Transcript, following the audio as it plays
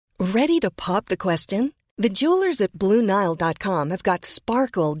Ready to pop the question? The jewelers at BlueNile.com have got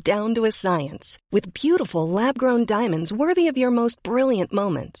sparkle down to a science with beautiful lab-grown diamonds worthy of your most brilliant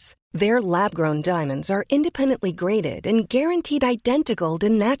moments. Their lab-grown diamonds are independently graded and guaranteed identical to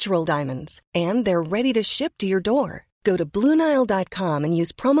natural diamonds, and they're ready to ship to your door. Go to BlueNile.com and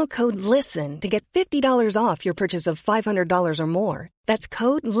use promo code LISTEN to get $50 off your purchase of $500 or more. That's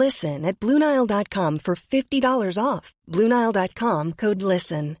code LISTEN at BlueNile.com for $50 off. BlueNile.com, code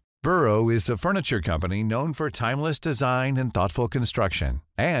LISTEN. Burrow is a furniture company known for timeless design and thoughtful construction,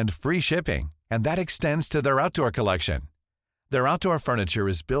 and free shipping, and that extends to their outdoor collection. Their outdoor furniture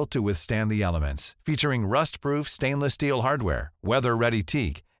is built to withstand the elements, featuring rust-proof stainless steel hardware, weather-ready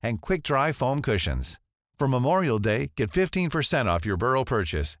teak, and quick-dry foam cushions. For Memorial Day, get 15% off your Burrow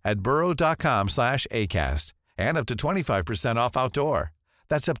purchase at burrow.com/ACAST and up to 25% off outdoor.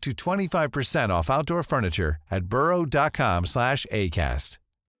 That's up to 25% off outdoor furniture at burrow.com/ACAST.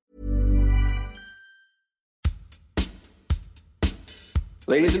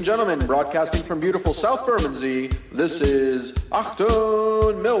 Ladies and gentlemen, broadcasting from beautiful South Bermondsey, this is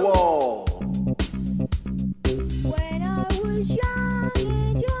Achtung Millwall. When I was young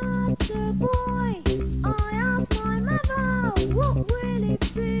and just a boy, I asked my mother, what will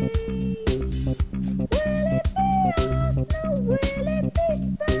it be? Will it be Arsenal? Will it be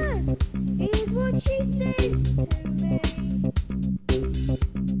Spurs? Is what she says to me.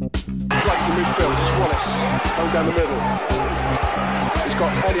 Right to midfield, it's Wallace, going down the middle. He's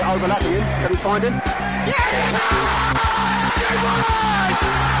got Elliot overlapping him. Can we find him? Yes! Two Wallace!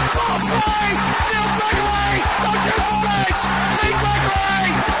 4-3! Neil Gregory! Don't do Wallace! Lee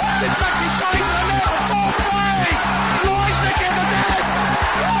Gregory! Deflected shot into the net. 4-3! Leisnick in the death!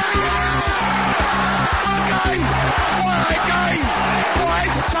 What a game! What a game! What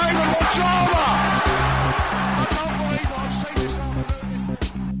entertainment! What drama! I can't believe what I've seen this afternoon.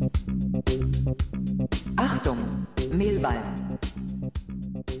 Achtung, Millwall.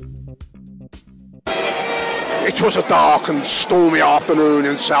 It was a dark and stormy afternoon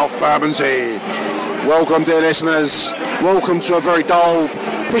in South Bermondsey. Welcome, dear listeners. Welcome to a very dull,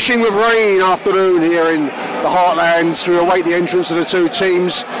 pishing with rain afternoon here in the Heartlands. We await the entrance of the two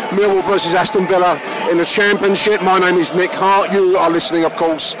teams, Millwall versus Aston Villa in the Championship. My name is Nick Hart. You are listening, of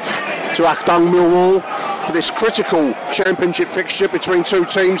course, to Achtung Millwall for this critical Championship fixture between two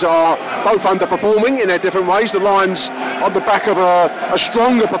teams that are both underperforming in their different ways. The Lions on the back of a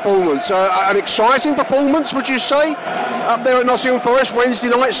stronger performance, an exciting performance, would you say, up there at Nottingham Forest Wednesday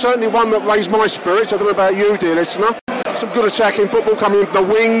night? Certainly one that raised my spirits. I don't know about you, dear listener. Some good attacking football coming from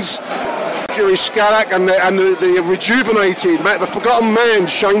the wings. Juri Skalak and the rejuvenated, the forgotten man,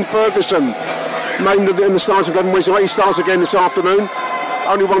 Shane Ferguson, named in the starting 11 Wednesday night. He starts again this afternoon.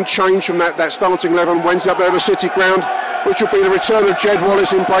 Only one change from that starting 11 Wednesday up there at the City Ground, which will be the return of Jed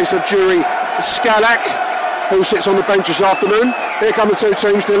Wallace in place of Juri Skalak, who sits on the bench this afternoon. Here come the two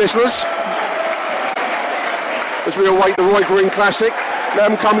teams, dear listeners, as we await the Roy Green Classic. Let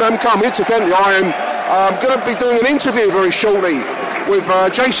them come, let them come. Incidentally, I am going to be doing an interview very shortly with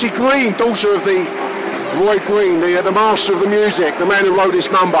JC Green, daughter of the Roy Green, the master of the music, the man who wrote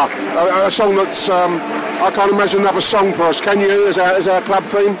this number, a song that's, I can't imagine another song for us, can you, as our club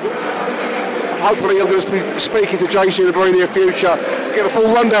theme? Hopefully I'm going to be speaking to JC in the very near future, get a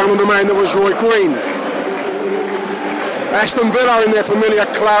full rundown on the man that was Roy Green. Aston Villa in their familiar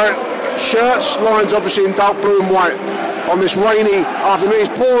claret shirts, Lions obviously in dark blue and white on this rainy afternoon. It's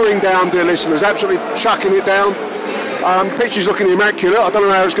pouring down, dear listeners, absolutely chucking it down. Pitch is looking immaculate. I don't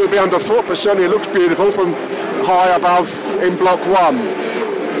know how it's going to be underfoot, but certainly it looks beautiful from high above in Block 1.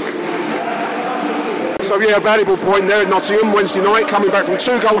 So yeah, a valuable point there at Nottingham Wednesday night, coming back from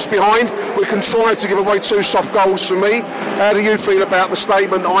 2 goals behind. We contrived to give away 2 soft goals for me. How do you feel about the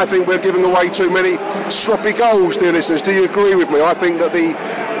statement? I think we're giving away too many sloppy goals, dear listeners. Do you agree with me? I think that the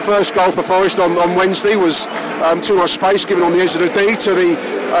first goal for Forest on Wednesday was too much space given on the edge of the D to the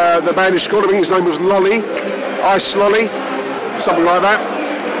man who scored. I think his name was Lolly. Ice Lolly, something like that.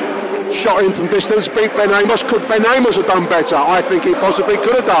 Shot in from distance, beat Ben Amos. Could Ben Amos have done better? I think he possibly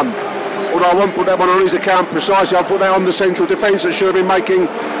could have done. Although I won't put that one on his account precisely, I'll put that on the central defence that should have been making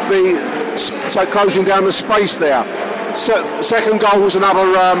closing down the space there. Second goal was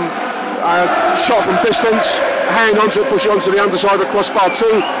another shot from distance, hand onto it, push it onto the underside of the crossbar.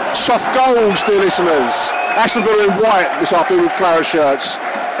 2 soft goals, dear listeners. Aston Villa in white this afternoon with claret shirts.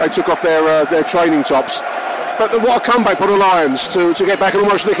 They took off their training tops. But what a comeback for the Lions to get back and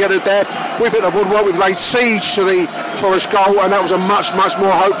almost nick it at death. We've hit the woodwork, we've laid siege to the Forest goal, and that was a much, much more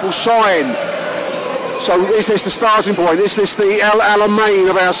hopeful sign. So is this the starting point? Is this the El Alamein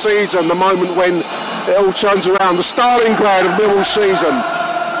of our season, the moment when it all turns around? The Stalingrad of Millwall's season.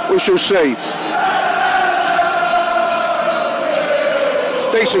 We shall see.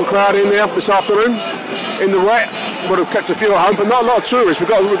 Decent crowd in there this afternoon in the wet. Would have kept a few at home, but not a lot of tourists. We've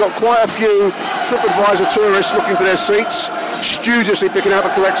got quite a few TripAdvisor tourists looking for their seats, studiously picking out the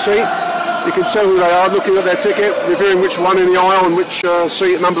correct seat. You can tell who they are, looking at their ticket, reviewing which one in the aisle and which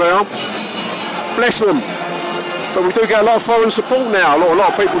seat number they are. Bless them. But we do get a lot of foreign support now. A lot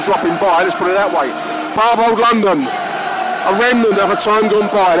of people dropping by. Let's put it that way. Part of old London, a remnant of a time gone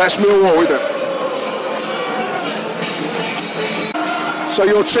by. That's Millwall, isn't it? So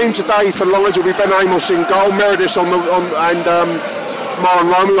your team today for Lions will be Ben Amos in goal, Meredith and Marlon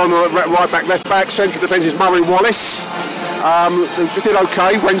Romeo on the right back, left back. Central defence is Murray Wallace. They did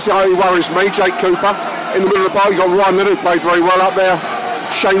okay. Wednesday only worries me. Jake Cooper in the middle of the park. You've got Ryan Leonard, played very well up there.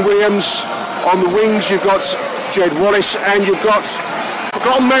 Shane Williams on the wings. You've got Jed Wallace, and you've got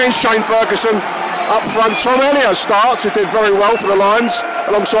forgotten man Shane Ferguson up front. Tom Elliott starts, who did very well for the Lions,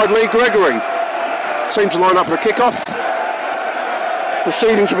 alongside Lee Gregory. Seems to line up for the kick-off.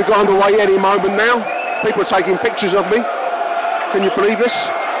 Proceedings will be going underway any moment now. People are taking pictures of me. Can you believe this?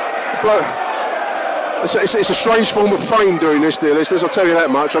 It's a strange form of fame doing this, dear listeners, I'll tell you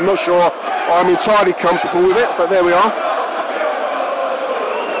that much. I'm not sure I'm entirely comfortable with it, but there we are.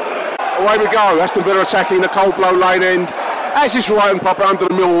 Away we go. Aston Villa attacking the Cold Blow Lane end, as is right and proper under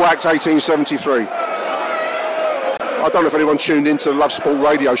the Millwall Act 1873. I don't know if anyone tuned into the Love Sport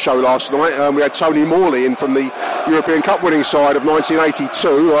radio show last night. We had Tony Morley in from the European Cup winning side of 1982,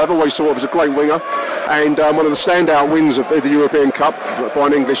 who I've always thought was a great winger, and one of the standout wins of the European Cup by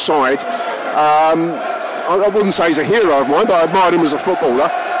an English side. I wouldn't say he's a hero of mine, but I admired him as a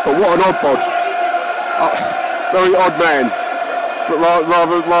footballer. But what an odd bod. Very odd man, but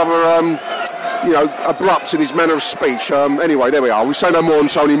rather abrupt in his manner of speech. Anyway, there we are. We say no more on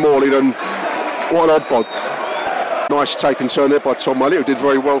Tony Morley than what an odd bod. Nice take and turn there by Tom Elliott, who did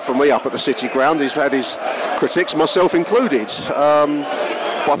very well for me up at the City Ground. He's had his critics, myself included.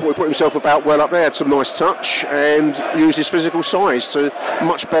 But I thought he put himself about well up there, had some nice touch and used his physical size to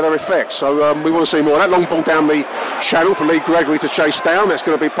much better effect. So we want to see more of that. Long ball down the channel for Lee Gregory to chase down. That's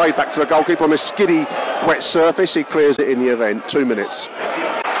going to be played back to the goalkeeper on a skiddy wet surface. He clears it in the event. 2 minutes.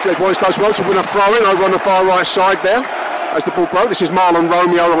 Jed Wallace does well to win a throw-in over on the far right side there as the ball broke. This is Marlon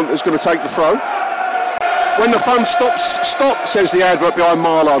Romeo who's going to take the throw. When the fun stops, stop, says the advert behind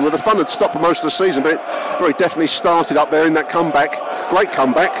Marlon. Well, the fun had stopped for most of the season, but it very definitely started up there in that comeback. Great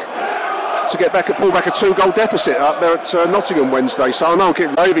comeback to get back, pull back a 2-goal deficit up there at Nottingham Wednesday. So I know I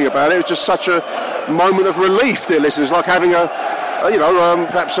keep raving about it. It was just such a moment of relief, dear listeners, like having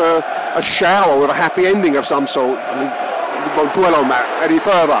perhaps a shower with a happy ending of some sort. We won't dwell on that any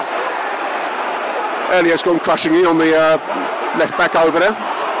further. Elliott's gone crushing in on the left back over there,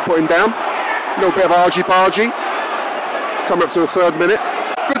 put him down. A little bit of argy-bargy. Coming up to the 3rd minute.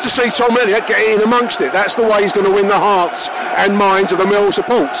 Good to see Tom Elliott getting in amongst it. That's the way he's going to win the hearts and minds of the Mill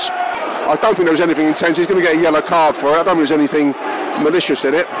supports. I don't think there was anything intense. He's going to get a yellow card for it. I don't think there's anything malicious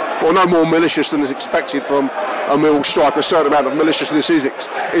in it. Or no more malicious than is expected from a Mill striker. A certain amount of maliciousness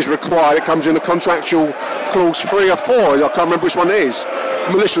is required. It comes in the contractual clause 3 or 4. I can't remember which one it is.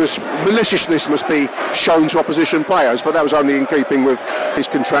 Maliciousness must be shown to opposition players, but that was only in keeping with his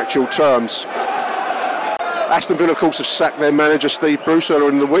contractual terms. Aston Villa, of course, have sacked their manager Steve Bruce earlier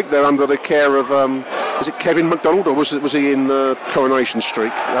in the week. They're under the care of, is it Kevin McDonald, or was he in the Coronation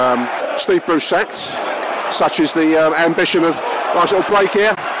Streak? Steve Bruce sacked. Such is the ambition of nice little break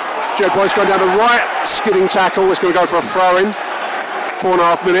here. Jed Wallace going down the right, skidding tackle. It's going to go for a throw-in.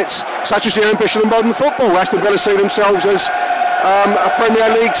 4.5 minutes. Such is the ambition of modern football. Aston Villa see themselves as a Premier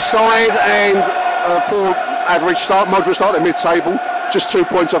League side and a poor average start, moderate start at mid-table. Just 2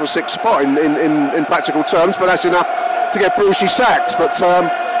 points off a 6th spot in practical terms, but that's enough to get Brucey sacked. But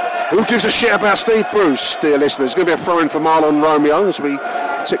who gives a shit about Steve Bruce, dear listeners? There's going to be a throw-in for Marlon Romeo as we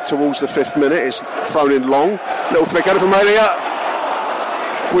tick towards the 5th minute. It's thrown in long. Little flick out from Elliott.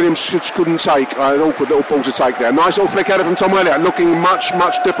 Williams couldn't take. An awkward little ball to take there. Nice little flick out from Tom Elliott, looking much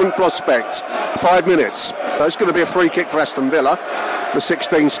different prospect. 5 minutes. That's going to be a free kick for Aston Villa. The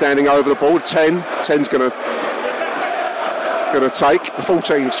 16 standing over the ball. 10's going to take. The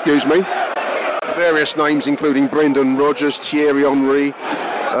 14, excuse me. Various names including Brendan Rodgers, Thierry Henry,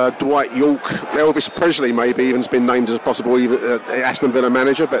 Dwight York, Elvis Presley maybe even's been named as a possible Aston Villa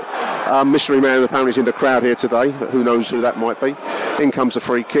manager, but mystery man apparently is in the crowd here today. Who knows who that might be. In comes a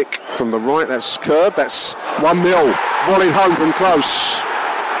free kick from the right. That's curved. That's 1-0. Volleyed home from close.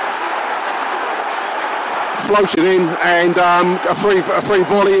 Floated in and a free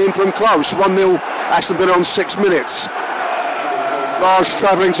volley in from close. 1-0 Aston Villa on 6 minutes. Large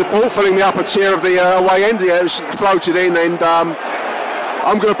travelling support filling the upper tier of the away end. Yeah, it was floated in and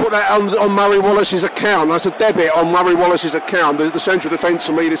I'm going to put that on Murray Wallace's account. That's a debit on Murray Wallace's account. The central defence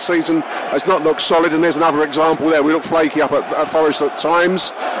for me this season has not looked solid, and there's another example there. We look flaky up at Forest at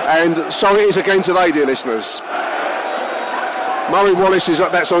times, and so it is again today, dear listeners. Murray Wallace,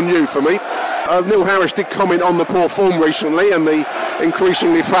 that's on you for me. Neil Harris did comment on the poor form recently and the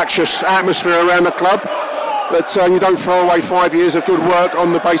increasingly fractious atmosphere around the club, that you don't throw away 5 years of good work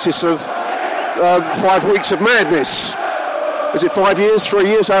on the basis of 5 weeks of madness. Is it 5 years, 3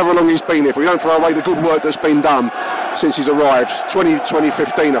 years, however long he's been here? We don't throw away the good work that's been done since he's arrived.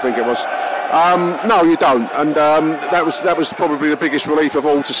 2015, I think it was. No, you don't, and that was probably the biggest relief of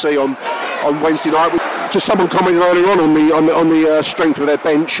all to see on Wednesday night. Just someone commented earlier on the strength of their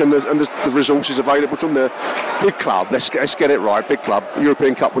bench and the resources available from the big club. Let's get it right, big club.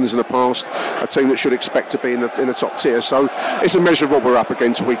 European Cup winners in the past, a team that should expect to be in the top tier. So it's a measure of what we're up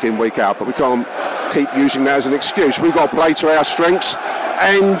against week in, week out. But we can't keep using that as an excuse. We've got to play to our strengths.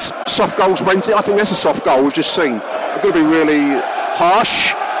 And soft goals Wednesday, I think that's a soft goal we've just seen. It's going to be really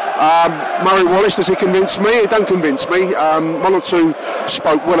harsh. Murray Wallace, does he convince me? He don't convince me. One or two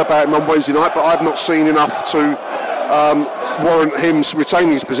spoke well about him on Wednesday night, but I've not seen enough to warrant him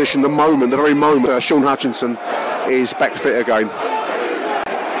retaining his position the very moment. Sean Hutchinson is back fit again.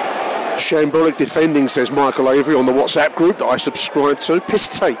 Shane Bullock defending, says Michael Avery on the WhatsApp group that I subscribe to.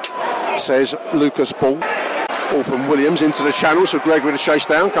 Piss take, says Lucas Ball. Ball from Williams into the channels for Gregory to chase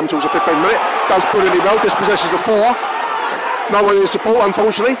down. Come towards the 15th minute. Does brilliantly well. Dispossesses the 4. No one in support,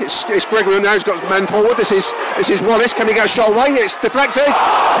 unfortunately. It's Gregory now who's got his man forward. This is Wallace. Can he get a shot away? It's deflected.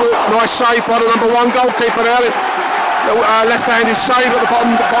 Nice save by the number 1 goalkeeper there. Left-handed save at the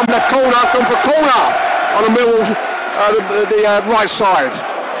bottom left corner. Gone for a corner on the middle, the right side.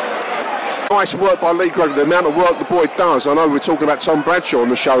 Nice work by Lee Gregory. The amount of work the boy does. I know we were talking about Tom Bradshaw on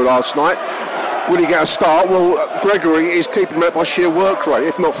the show last night. Will he get a start? Well, Gregory is keeping him out by sheer work rate,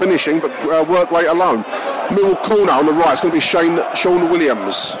 if not finishing, but work rate alone. Middle corner on the right, it's going to be Sean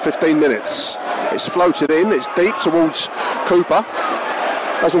Williams, 15 minutes. It's floated in, it's deep towards Cooper.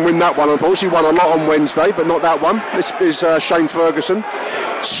 Doesn't win that one, unfortunately. He won a lot on Wednesday, but not that one. This is Shane Ferguson.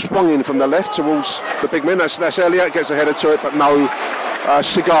 Swung in from the left towards the big man. That's Elliott, gets a header to it, but no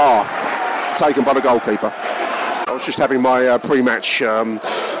cigar taken by the goalkeeper. I was just having my pre-match my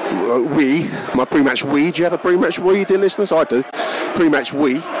pre-match wee. Do you have a pre-match wee, dear listeners? I do. Pre-match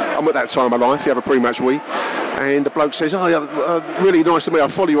wee. I'm at that time of life. You have a pre-match wee. And the bloke says, "Oh, yeah, really nice to meet you. I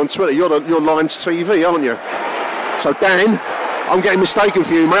follow you on Twitter. You're Lions TV, aren't you?" So, Dan, I'm getting mistaken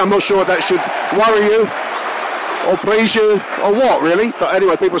for you, mate. I'm not sure if that should worry you or please you or what, really. But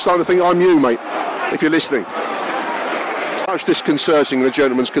anyway, people are starting to think I'm you, mate, if you're listening. Much disconcerting, the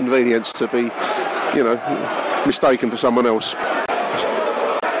gentleman's convenience to be, mistaken for someone else.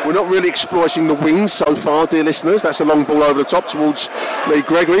 We're not really exploiting the wings so far, dear listeners. That's a long ball over the top towards Lee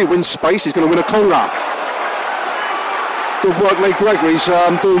Gregory. Wins space. He's going to win a corner. Good work, Lee Gregory. He's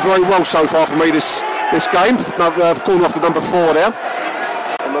doing very well so far for me this game. Corner off to number 4 there.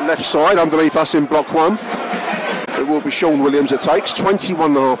 On the left side, underneath us in block 1. It will be Sean Williams that takes.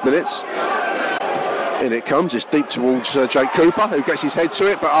 21.5 minutes. In it comes. It's deep towards Jake Cooper, who gets his head to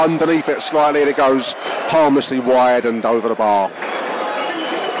it, but underneath it slightly, and it goes harmlessly wide and over the bar.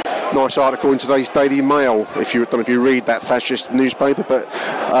 Nice article in today's Daily Mail, I don't know if you read that fascist newspaper, but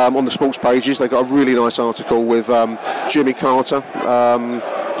on the sports pages they've got a really nice article with Jimmy Carter,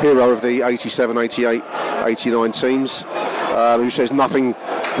 hero of the 87, 88, 89 teams, who says nothing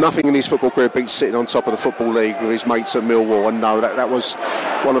in his football career beats sitting on top of the Football League with his mates at Millwall. And no, that was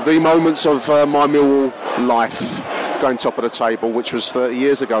one of the moments of my Millwall life, going top of the table, which was 30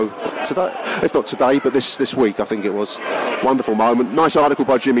 years ago today, if not today, but this week I think it was. Wonderful moment. Nice article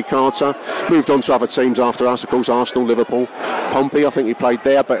by Jimmy Carter. Moved on to other teams after us, of course, Arsenal, Liverpool, Pompey, I think he played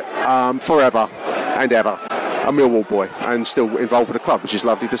there, but forever and ever a Millwall boy and still involved with the club, which is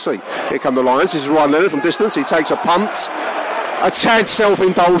lovely to see. Here come the Lions. This is Ryan Leonard from distance. He takes a punt. A tad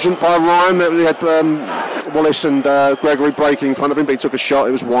self-indulgent by Ryan. We had Wallace and Gregory breaking in front of him, but he took a shot.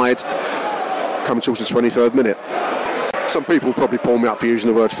 It was wide. Coming towards the 23rd minute. Some people probably pull me up for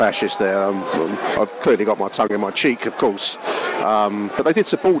using the word fascist there. I've clearly got my tongue in my cheek, of course. But they did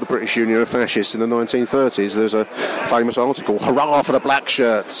support the British Union of Fascists in the 1930s. There's a famous article, "Hurrah for the Black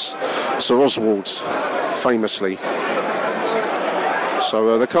Shirts," Sir Oswald, famously.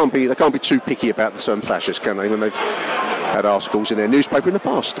 So they can't be too picky about the term fascist, can they, when they've had articles in their newspaper in the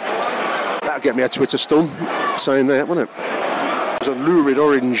past. That'll get me a Twitter storm saying that, won't it? There's a lurid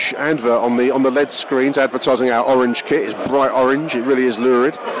orange advert on the LED screens advertising our orange kit. It's bright orange. It really is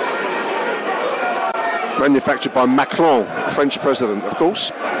lurid. Manufactured by Macron, the French president, of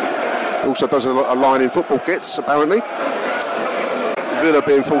course. Also does a line in football kits, apparently. Villa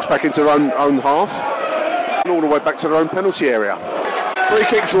being forced back into their own half. And all the way back to their own penalty area. Free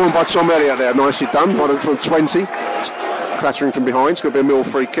kick drawn by Tom Elliott there, nicely done, right from 20. Clattering from behind, it's going to be a Mill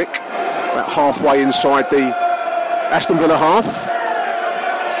free kick. About halfway inside the Aston Villa half.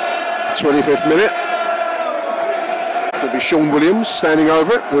 25th minute. It's going to be Sean Williams standing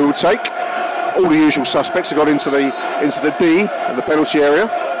over it, who will take. All the usual suspects have got into the D of the penalty area.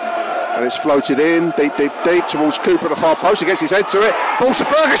 And it's floated in, deep towards Cooper at the far post. He gets his head to it. Falls to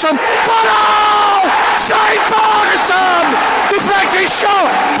Ferguson. Oh! Shane Ferguson! Deflected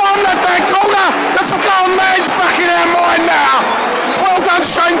shot! Bottom left-hand corner! The forgotten man's back in our mind now! Well done,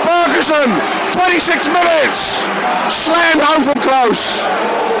 Shane Ferguson! 26 minutes! Slammed home from close.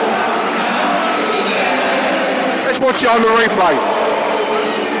 Let's watch it on the replay.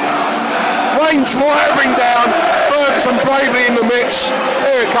 Rain driving down, Ferguson bravely in the mix.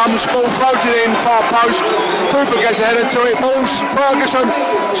 Here it comes, ball floated in, far post. Cooper gets ahead into it, falls. Ferguson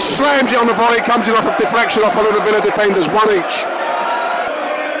slams it on the volley, comes in off a deflection off one of the Villa defenders, one each.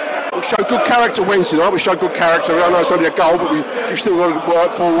 We showed good character Wednesday night, we showed good character. I know it's only a goal, but we've still got to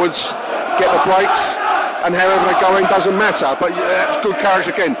work forwards, get the breaks, and however they're going doesn't matter. But it's good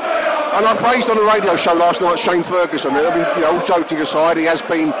character again. And I praised on the radio show last night Shane Ferguson. I mean, all joking aside, he has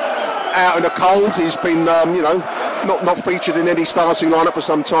been out in the cold. He's been, not featured in any starting lineup for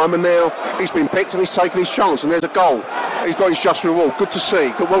some time, and now he's been picked and he's taken his chance. And there's a goal. He's got his just reward. Good to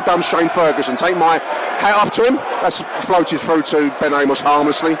see. Good, well done, Shane Ferguson. Take my hat off to him. That's floated through to Ben Amos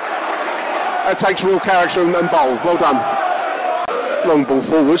harmlessly. That takes real character and bowl. Well done. Long ball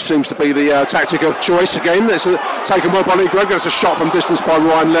forward seems to be the tactic of choice again. It's taken well by Lee Gregor. It's a shot from distance by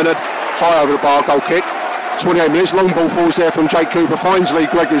Ryan Leonard. High over the bar, goal kick. 28 minutes, long ball falls there from Jake Cooper, finds Lee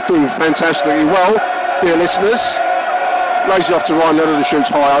Gregor, who's doing fantastically well, dear listeners. Lays it off to Ryan Leonard and shoots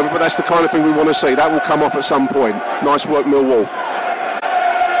high over, but that's the kind of thing we want to see. That will come off at some point. Nice work, Millwall.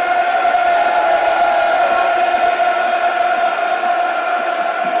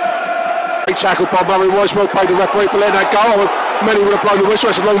 Tackled by Murray Royce, well paid the referee for letting that go. Many would have blown the whistle.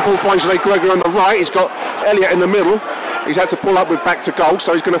 It's a long ball, finds Lee Gregor on the right. He's got Elliott in the middle. He's had to pull up with back to goal,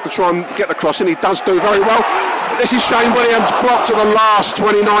 so he's going to have to try and get the cross in. He does do very well. This is Shane Williams, blocked at the last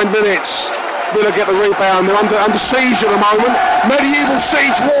 29 minutes. Villa get the rebound. They're under siege at the moment. Medieval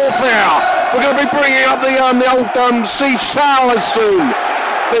siege warfare. We're going to be bringing up the old siege towers soon.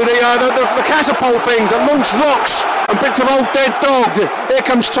 The catapult things that launch rocks and bits of old dead dog. Here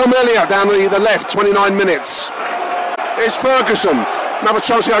comes Tom Elliott down the left, 29 minutes. Here's Ferguson. Another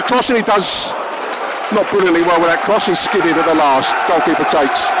chance to get a cross, and he does not brilliantly well with that cross. He's skidded at the last. Goalkeeper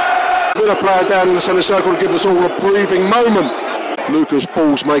takes. Villa player down in the centre circle to give us all a breathing moment. Lucas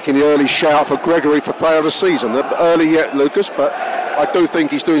Ball's making the early shout for Gregory for player of the season. Early yet, Lucas, but I do think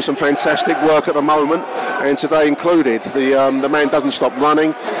he's doing some fantastic work at the moment, and today included. The man doesn't stop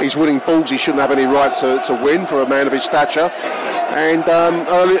running. He's winning balls he shouldn't have any right to win for a man of his stature. And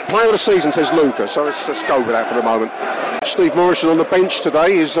player of the season says Lucas, so let's go with that for the moment. Steve Morrison on the bench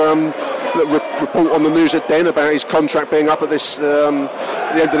today is report on the news at Den about his contract being up at the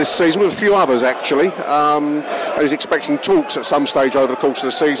end of this season with a few others actually, and he's expecting talks at some stage over the course of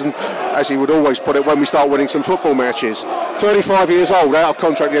the season, as he would always put it, when we start winning some football matches. 35 years old, out of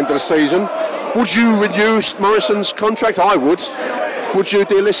contract at the end of the season. Would you renew Morrison's contract? I would. Would you,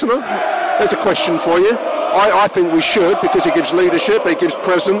 dear listener? There's a question for you. I think we should, because he gives leadership, he gives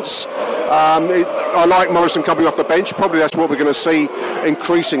presence. I like Morrison coming off the bench. Probably that's what we're going to see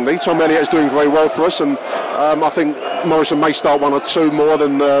increasingly. Tom Elliott is doing very well for us, and I think Morrison may start one or two more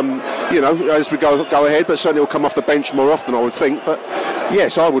than as we go ahead. But certainly he'll come off the bench more often, I would think. But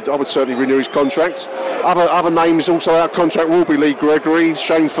yes, I would certainly renew his contract. Other names also out of contract will be Lee Gregory,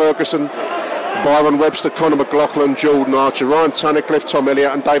 Shane Ferguson, Byron Webster, Conor McLaughlin, Jordan Archer, Ryan Tunnicliffe, Tom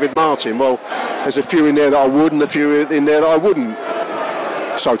Elliott and David Martin. Well, there's a few in there that I would and a few in there that I wouldn't,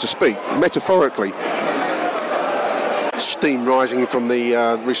 so to speak, metaphorically. Steam rising from the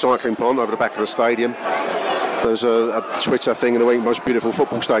recycling plant over the back of the stadium. There's a Twitter thing in the week, most beautiful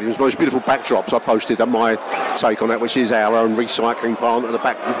football stadiums, most beautiful backdrops. I posted my take on that, which is our own recycling plant and the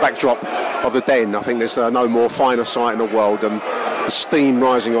backdrop of the Den. I think there's no more finer sight in the world than the steam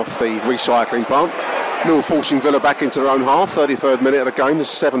rising off the recycling plant. Mill forcing Villa back into their own half. 33rd minute of the game. The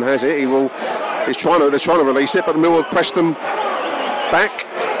 7 has it. They're trying to release it, but Mill have pressed them back,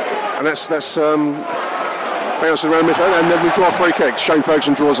 and that's bounces around midfield, and then we draw a free kick. Shane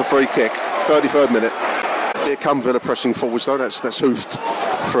Ferguson draws a free kick. 33rd minute. Here come Villa pressing forwards though. That's hoofed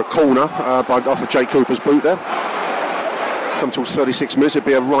for a corner off of Jake Cooper's boot there. Come towards 36 minutes. It'd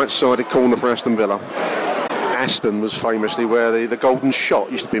be a right-sided corner for Aston Villa. Aston was famously where the golden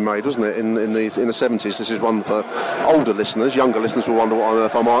shot used to be made, wasn't it, in the 70s. This is one for older listeners. Younger listeners will wonder what on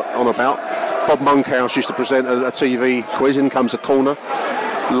earth I'm on about. Bob Monkhouse used to present a TV quiz. In comes a corner,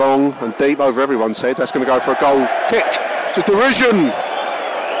 long and deep over everyone's head. That's going to go for a goal kick. It's a derision.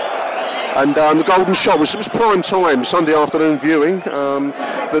 And the golden shot was prime time, Sunday afternoon viewing.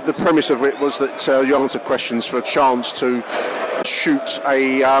 The premise of it was that you answered questions for a chance to shoot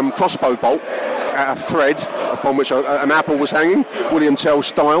a crossbow bolt at a thread upon which an apple was hanging, William Tell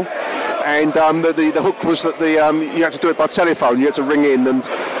style. And the hook was that you had to do it by telephone. You had to ring in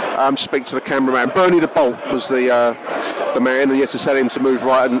and speak to the cameraman. Bernie the Bolt was the man, and you had to tell him to move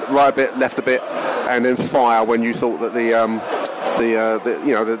right a bit, left a bit, and then fire when you thought that the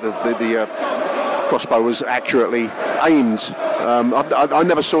crossbow was accurately aimed. I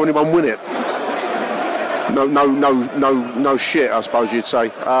never saw anyone win it. No shit, I suppose you'd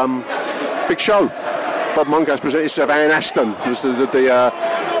say. Big show. Bob Monkhouse presented to Anne Aston, was the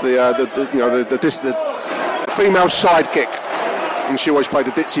female sidekick, and she always played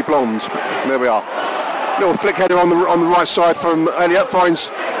a ditzy blonde. There we are. Little flick header on the right side from Elliott,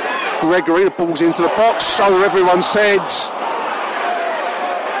 finds Gregory. The ball's into the box. So everyone said.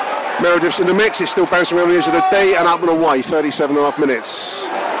 Meredith's in the mix. It's still bouncing around the edge of the D and up and away. 37.5 minutes.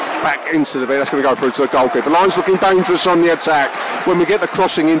 Back into the bit. That's going to go through to the goalkeeper. The line's looking dangerous on the attack. When we get the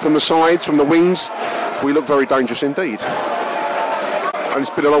crossing in from the sides, from the wings, we look very dangerous indeed. And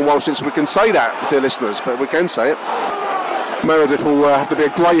it's been a long while since we can say that, dear listeners, but we can say it. Meredith will have to be a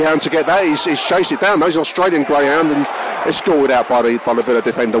greyhound to get that. He's chased it down. He's an Australian greyhound and is scored out by the Villa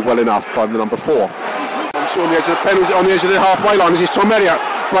defender well enough by the number 4. And so on the edge of the penalty, on the edge of the halfway line, this is Tom Elliott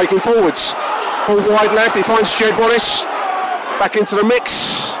breaking forwards. Ball wide left. He finds Jed Wallace back into the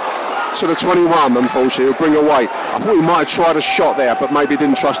mix. To the 21, unfortunately, he'll bring away. I thought he might have tried a shot there, but maybe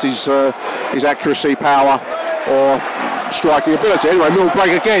didn't trust his accuracy, power, or striking ability. Anyway, Mill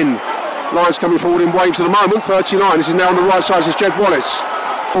break again. Lions coming forward in waves at the moment. 39. This is now on the right side. This is Jed Wallace.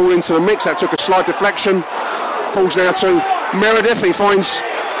 Ball into the mix. That took a slight deflection. Falls now to Meredith. He finds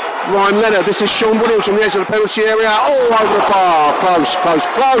Ryan Leonard. This is Sean Williams on the edge of the penalty area. All over the bar. Close.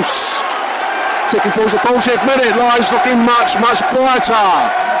 Ticking towards the 40th minute. Lions looking much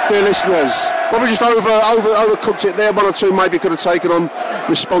brighter. Dear listeners, probably just overcooked it there. One or two maybe could have taken on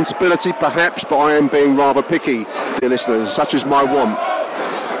responsibility perhaps, but I am being rather picky, dear listeners, such is my want.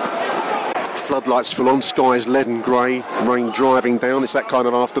 Floodlights full on, skies leaden grey, rain driving down. It's that kind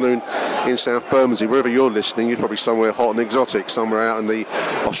of afternoon in South Bermondsey. Wherever you're listening, you're probably somewhere hot and exotic, somewhere out in the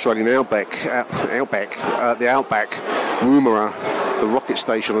Australian outback, Woomera, the rocket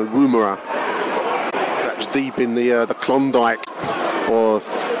station on Woomera, perhaps deep in the Klondike, or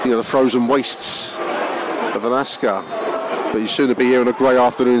the frozen wastes of Alaska. But you'd sooner be here on a grey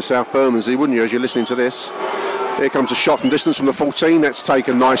afternoon in South Bermondsey, wouldn't you, as you're listening to this? Here comes a shot from distance from the 14. That's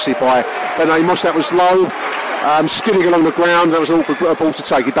taken nicely by Ben Amos. That was low, skidding along the ground. That was an awkward ball to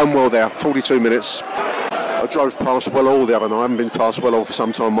take. He'd done well there. 42 minutes. I drove past Wellall the other night. I haven't been past Wellall for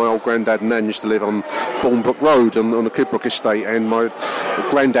some time. My old granddad and nan used to live on Bournebrook Road on the Kidbrooke estate, and my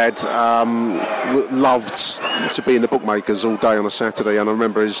granddad loved to be in the bookmakers all day on a Saturday, and I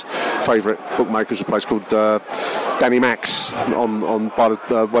remember his favourite bookmakers was a place called Danny Max on by the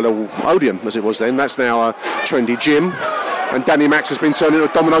Wellall Odeon, as it was then. That's now a trendy gym, and Danny Max has been turned into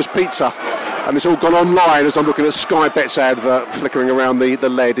a Domino's Pizza. And it's all gone online as I'm looking at Sky Bet's advert flickering around the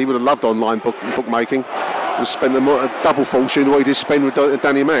lead. He would have loved online bookmaking. Would spend a double fortune what he did spend with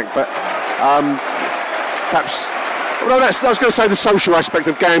Danny Mac. But perhaps, well, I was going to say the social aspect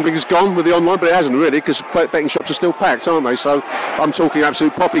of gambling is gone with the online, but it hasn't really, because betting shops are still packed, aren't they? So I'm talking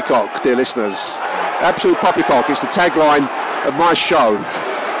absolute poppycock, dear listeners. Absolute poppycock. It's the tagline of my show.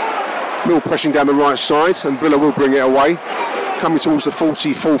 Mill pressing down the right side, and Brilla will bring it away. Coming towards the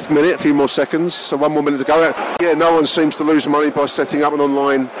 44th minute, a few more seconds, so 1 more minute to go. Yeah, no one seems to lose money by setting up an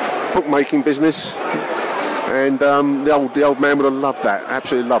online bookmaking business, and the old man would have loved that,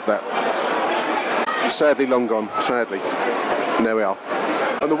 absolutely loved that. Sadly long gone, sadly. And there we are.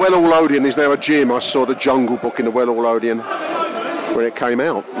 And the Wellall Odeon is now a gym. I saw the Jungle Book in the Wellall Odeon when it came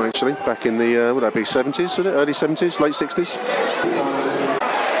out, actually, back in the, would that be 70s, would it? Early 70s, late 60s.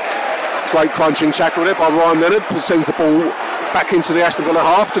 Great crunching tackle there by Ryan Leonard, sends the ball back into the Aston Villa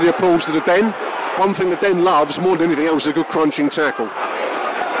half to the applause to the Den. One thing the Den loves more than anything else is a good crunching tackle.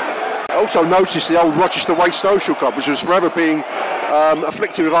 I also noticed the old Rochester Way Social Club, which was forever being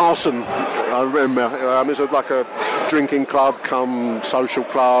afflicted with arson. I remember it was like a drinking club come social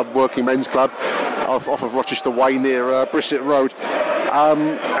club, working men's club off of Rochester Way near Brissett Road.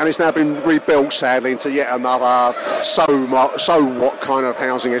 And it's now been rebuilt, sadly, into yet another so what kind of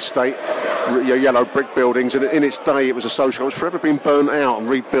housing estate. yellow brick buildings, and in its day it was a social club. It's forever been burnt out and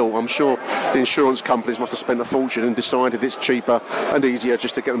rebuilt. I'm sure the insurance companies must have spent a fortune and decided it's cheaper and easier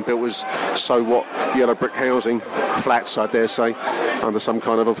just to get them built as yellow brick housing, flats I dare say, under some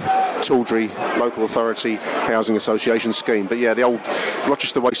kind of a tawdry local authority housing association scheme. But yeah, the old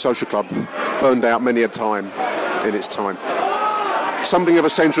Rochester Way Social Club burned out many a time in its time. Something of a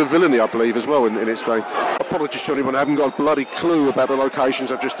centre of villainy, I believe, as well in its day. Apologies to anyone who haven't got a bloody clue about the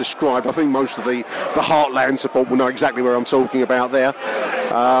locations I've just described. I think most of the Heartland support will know exactly where I'm talking about there.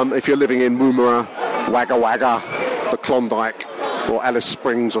 If you're living in Woomera, Wagga Wagga, the Klondike, or Alice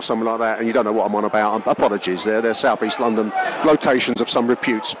Springs or something like that, and you don't know what I'm on about, apologies. They're South East London locations of some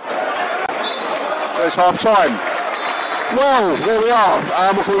repute. There's half-time. Well, there we are.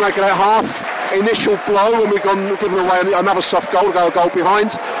 What can we make of that half? Initial blow, and we've given away another soft goal to go a goal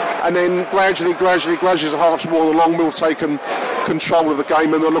behind, and then gradually as the half's worn along, we've taken control of the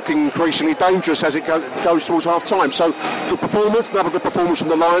game and they're looking increasingly dangerous as it goes towards half time. So good performance, another good performance from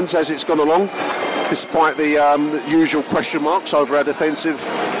the Lions as it's gone along, despite the usual question marks over our defensive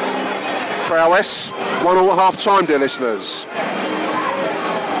prowess. 1-1 at half time, dear listeners.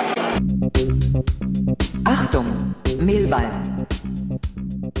 Achtung, Mehlball.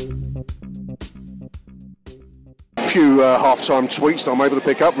 Few half-time tweets that I'm able to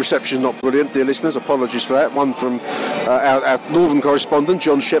pick up. Reception not brilliant, dear listeners. Apologies for that. One from our northern correspondent,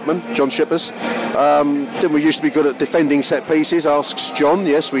 John Shippers. Didn't we used to be good at defending set pieces? Asks John.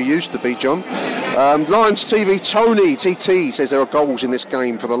 Yes, we used to be, John. Lions TV Tony TT says there are goals in this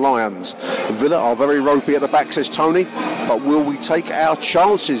game for the Lions. Villa are very ropey at the back, says Tony, but will we take our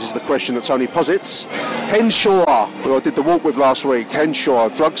chances is the question that Tony posits. Henshaw, who I did the walk with last week. Henshaw,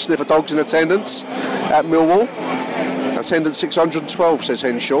 drug sniffer dogs in attendance at Millwall. Attendance 612, says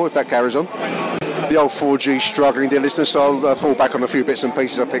Henshaw, if that carries on. The old 4G struggling, dear listeners, so I'll fall back on a few bits and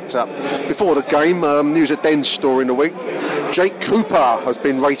pieces I picked up. Before the game, News at Den story in the week. Jake Cooper has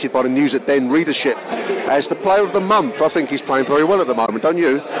been rated by the News at Den readership as the player of the month. I think he's playing very well at the moment, don't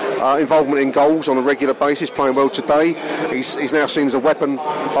you? Involvement in goals on a regular basis, playing well today. He's now seen as a weapon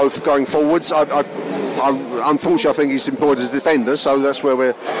both going forwards. Unfortunately, I think he's employed as a defender, so that's where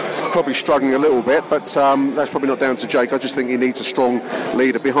we're probably struggling a little bit, but that's probably not down to Jake. I just think he needs a strong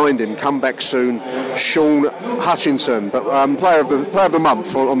leader behind him. Come back soon, Sean Hutchinson, but player of the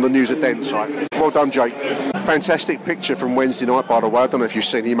month on the News at Den site. Well done, Jake. Fantastic picture from Wednesday night, by the way. I don't know if you've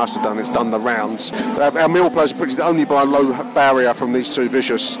seen it, you must have done. It's done the rounds. Our Mill players are protected only by a low barrier from these two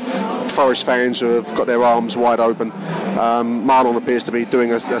vicious Forest fans who have got their arms wide open. Marlon appears to be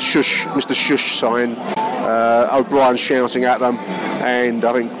doing a shush, Mr. Shush sign. O'Brien shouting at them, and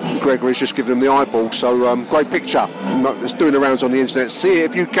I think Gregory's just given them the eyeball. So great picture. It's doing the rounds on the internet. See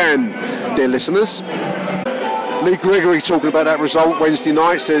it if you can, dear listeners. Lee Gregory talking about that result Wednesday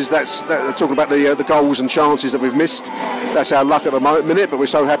night says that's talking about the goals and chances that we've missed. That's our luck at the minute, but we're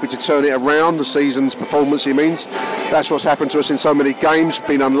so happy to turn it around. The season's performance, he means. That's what's happened to us in so many games.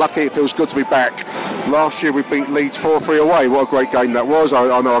 Been unlucky. It feels good to be back. Last year we beat Leeds 4-3 away. What a great game that was.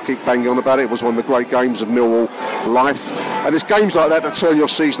 I know I keep banging on about it. It was one of the great games of Millwall life. And it's games like that turn your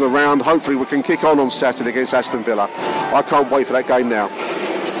season around. Hopefully we can kick on Saturday against Aston Villa. I can't wait for that game now.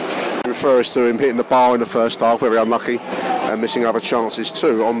 Refers to him hitting the bar in the first half, very unlucky, and missing other chances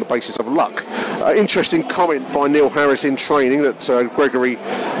too on the basis of luck. Interesting comment by Neil Harris in training that Gregory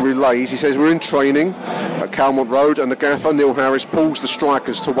relays. He says, we're in training at Calmont Road and the gaffer, Neil Harris, pulls the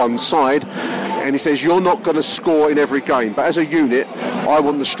strikers to one side and he says, you're not going to score in every game, but as a unit I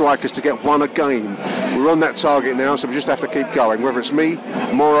want the strikers to get one a game. We're on that target now, so we just have to keep going, whether it's me,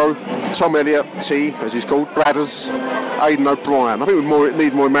 Morrow, Tom Elliott, T as he's called, Bradders, Aidan O'Brien. I think we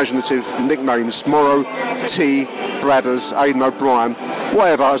need more imaginative nicknames. Morrow, T, Bradders, Aidan O'Brien,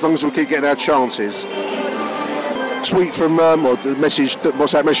 whatever, as long as we keep getting our chances. Tweet from, what's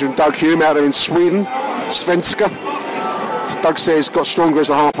that message from Doug Hume out there in Sweden, Svenska. Doug says, got stronger as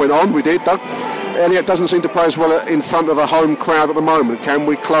the half went on. We did, Doug. Elliott doesn't seem to play as well in front of a home crowd at the moment. Can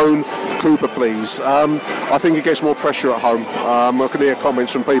we clone Cooper, please? I think he gets more pressure at home. I can hear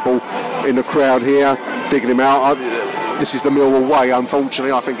comments from people in the crowd here, digging him out. This is the Millwall way,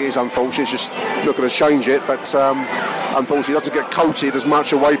 unfortunately. I think it is unfortunate. It's just not going to change it, but unfortunately he doesn't get coated as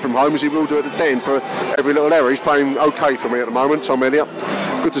much away from home as he will do at the Den for every little error. He's playing okay for me at the moment, Tom Elliott.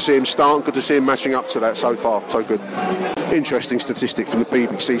 Good to see him start, good to see him matching up to that so far, so good. Interesting statistic from the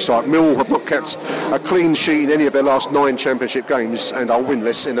BBC site. Millwall have not kept a clean sheet in any of their last 9 championship games and are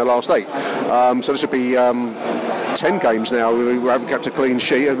winless in their last 8. So this would be 10 games now we haven't kept a clean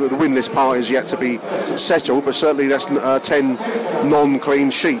sheet. The winless part is yet to be settled, but certainly that's 10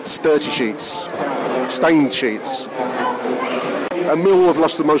 non-clean sheets, dirty sheets, stained sheets. And Millwall have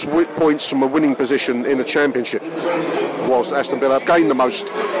lost the most points from a winning position in the Championship, whilst Aston Villa have gained the most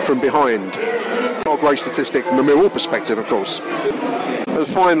from behind. Not a great statistic from the Millwall perspective, of course.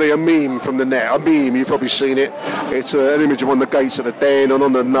 There's finally a meme from the net. A meme, you've probably seen it. It's an image of one of the gates at the Den, and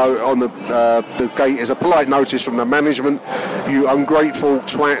on the note on the gate is a polite notice from the management: "You ungrateful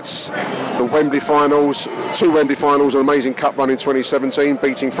twats." The Wembley finals, 2 Wembley finals, an amazing cup run in 2017,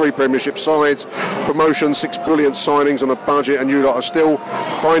 beating 3 Premiership sides, promotion, 6 brilliant signings on a budget, and you lot are still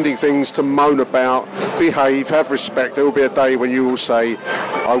finding things to moan about. Behave, have respect. There will be a day when you will say,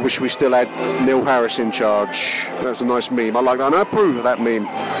 "I wish we still had Neil Harris in charge." That's a nice meme. I like that, and I approve of that meme.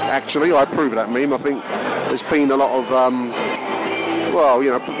 Actually, I approve of that meme. I think there's been a lot of,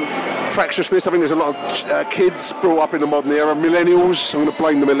 fractiousness. I think there's a lot of kids brought up in the modern era, millennials. I'm going to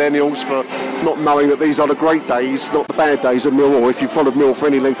blame the millennials for not knowing that these are the great days, not the bad days of Millwall. If you've followed Millwall for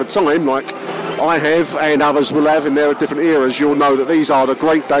any length of time, like I have, and others will have in their different eras, you'll know that these are the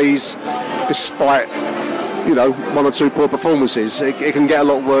great days, despite, 1 or 2 poor performances. It can get a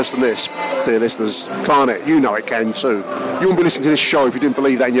lot worse than this, dear listeners, can't it? You know it can too. You wouldn't be listening to this show if you didn't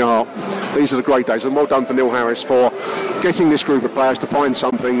believe that in your heart. These are the great days, and well done for Neil Harris for getting this group of players to find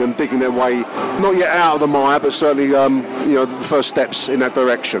something and digging their way, not yet out of the mire, but certainly, the first steps in that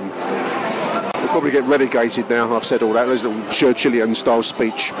direction. We'll probably get relegated now. I've said all that. There's a little Churchillian style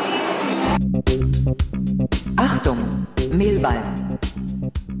speech. Achtung, Mehlball.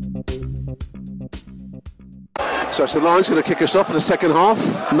 So it's the Lions going to kick us off for the second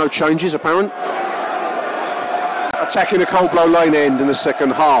half. No changes apparent. Attacking a Coldblow Lane end in the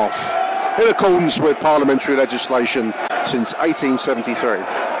second half, in accordance with parliamentary legislation since 1873.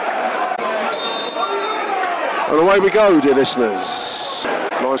 And away we go, dear listeners.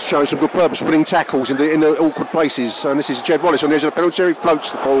 Lions showing some good purpose, winning tackles in the awkward places. And this is Jed Wallace on the edge of the penalty area. He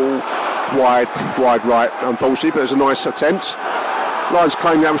floats the ball wide right, unfortunately, but it was a nice attempt. Lions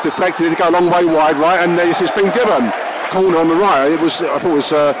claim that was deflected. It go a long way wide right, and this has been given. Corner on the right. I thought it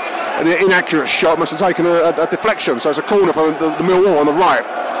was an inaccurate shot. Must have taken a deflection. So it's a corner for the Millwall on the right.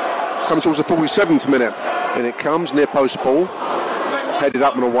 Coming towards the 47th minute. In it comes, near post ball. Headed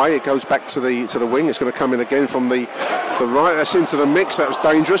up and away. It goes back to the wing. It's going to come in again from the right. That's into the mix. That was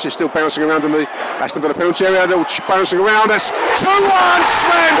dangerous. It's still bouncing around in the Aston Villa penalty area. They're bouncing around. That's 2-1.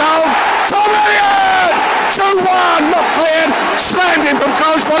 Slammed home. Tom Elliott. 2-1. Not cleared. Slammed in from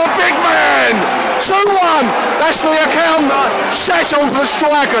close by the big man. 2-1. That's the account settled for the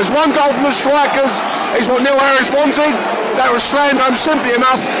strikers. 1 goal from the strikers is what Neil Harris wanted. That was slammed home simply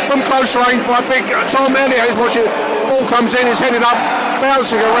enough from close range by big Tom Elliott. He's watching. Ball comes in, he's headed up,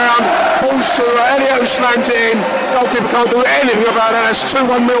 bouncing around, falls to Elliott, who slammed it in. Goalkeeper can't do anything about that. That's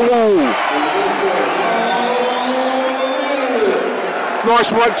 2-1 Millwall.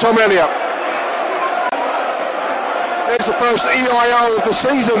 Nice work, Tom Elliott. There's the first EIO of the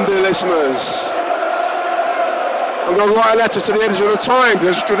season, dear listeners. I'm going to write a letter to the editor of the Times.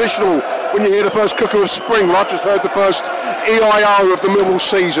 It's traditional when you hear the first cuckoo of spring. Well, I've just heard the first EIO of the Millwall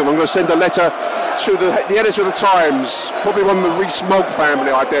season. I'm going to send a letter to the editor of the Times, probably one of the Rees-Mogg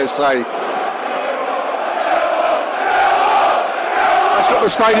family, I dare say. That's got the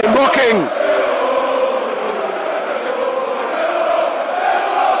stadium rocking.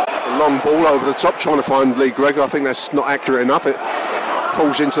 A long ball over the top, trying to find Lee Gregor. I think that's not accurate enough. It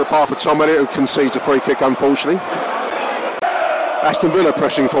falls into the path of Tom Elliott, who concedes a free kick, unfortunately. Aston Villa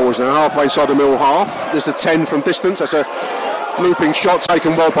pressing forwards now, halfway inside the Mill half. There's a 10 from distance. That's a looping shot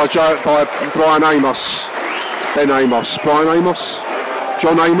taken well by Brian Amos. John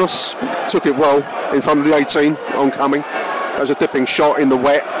Amos took it well in front of the 18, oncoming. That was a dipping shot in the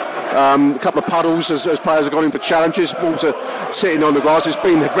wet. A couple of puddles as players have gone in for challenges. Balls are sitting on the grass. It's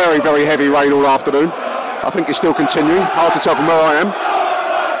been very, very heavy rain all afternoon. I think it's still continuing. Hard to tell from where I am.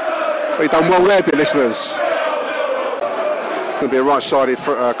 But you've done well there, dear listeners. Going to be a right-sided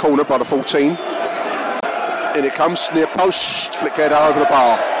corner by the 14. In it comes, near post, flick header over the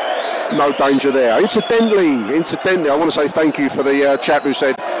bar. No danger there. Incidentally, I want to say thank you for the chap who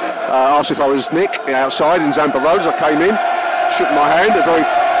said, asked if I was Nick outside in Zampa Road as I came in. Shook my hand, a very,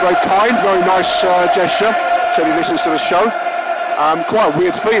 very kind, very nice gesture. Said he listens to the show. Quite a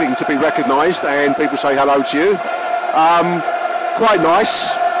weird feeling to be recognised and people say hello to you. Quite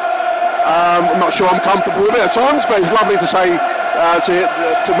nice. I'm not sure I'm comfortable with it at times, but it's lovely to say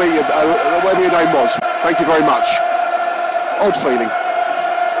to me whatever your name was. Thank you very much. Odd feeling.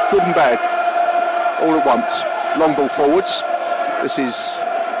 Good and bad. All at once. Long ball forwards. This is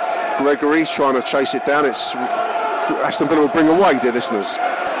Gregory trying to chase it down. It's Aston Villa will bring away, dear listeners.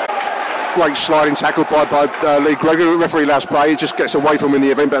 Great sliding tackle by Lee Gregory. The referee allows play. He just gets away from him in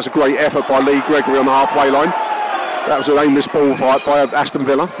the event, but that's a great effort by Lee Gregory on the halfway line. That was an aimless ball fight by Aston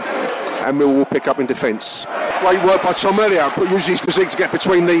Villa, and Millwall will pick up in defence. Great work by Tom Elliott, but uses his physique to get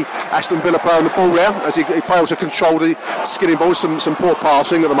between the Aston Villa player and the ball there, as he fails to control the skinning ball. Some poor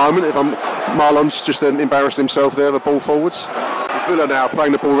passing at the moment. Marlon's just embarrassed himself there, the ball forwards. Villa now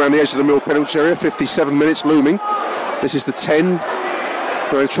playing the ball around the edge of the Mill penalty area. 57 minutes looming. This is the 10.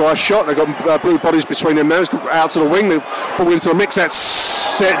 Going to try a shot. They've got blue bodies between them now. It's out to the wing. The ball into the mix. That's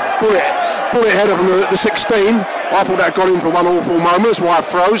set. Bullet header from the 16. I thought that got in for one awful moment. That's why I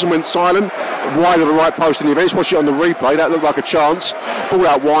froze and went silent. Wide of the right post in the event. Watch it on the replay. That looked like a chance. Ball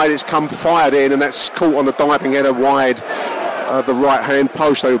out wide. It's come fired in, and that's caught on the diving header wide of the right hand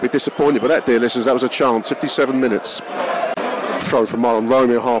post. They would be disappointed, but that, dear listeners, that was a chance. 57 minutes. Throw from Marlon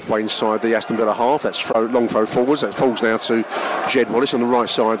Romeo halfway inside the Aston Villa half. That's long throw forwards. That falls now to Jed Wallace on the right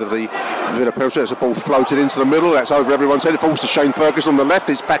side of the Villa penalty. There's a ball floated into the middle. That's over everyone's head. It falls to Shane Ferguson on the left.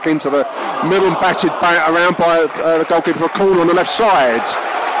 It's back into the middle and batted around by the goalkeeper for a corner on the left side.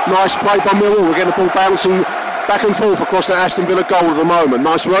 Nice play by Millwall. We're getting the ball bouncing back and forth across the Aston Villa goal at the moment.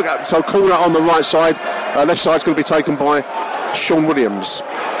 Nice work. So corner on the right side. Left side's going to be taken by Sean Williams.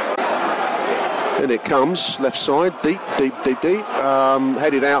 In it comes, left side, deep.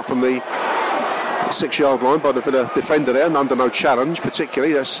 Headed out from the 6-yard line by the Villa defender there, and under no challenge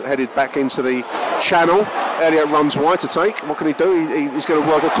particularly. That's headed back into the channel. Elliott runs wide to take. What can he do? He's going to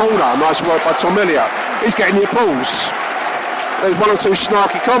work a corner. Nice work by Tom Elliott. He's getting the applause. There's one or two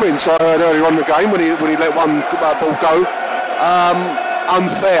snarky comments I heard earlier on in the game when he let one ball go.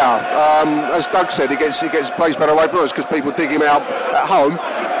 Unfair. As Doug said, he gets plays better away from us because people dig him out at home.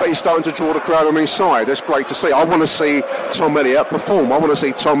 But he's starting to draw the crowd on his side. That's great to see. I want to see Tom Elliott perform. I want to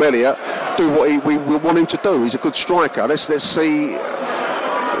see Tom Elliott do what we want him to do. He's a good striker. Let's see.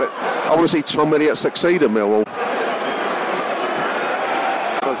 I want to see Tom Elliott succeed at Millwall.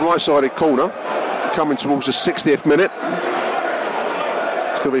 That's right-sided corner, coming towards the 60th minute.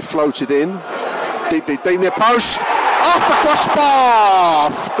 It's going to be floated in, deep near post. Off the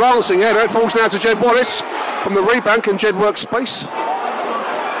crossbar. Glancing header. It falls now to Jed Wallace from the rebound. Can Jed work space?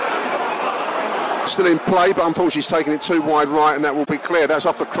 Still in play, but unfortunately he's taking it too wide right, and that will be cleared. That's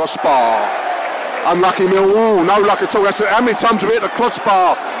off the crossbar. Unlucky Millwall, no luck at all. That's how many times we've hit the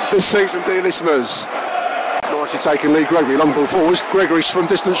crossbar this season, dear listeners. Nicely taken Lee Gregory, long ball forwards. Gregory's from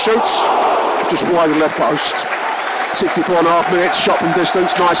distance shoots, just wide of the left post. 64.5 minutes, shot from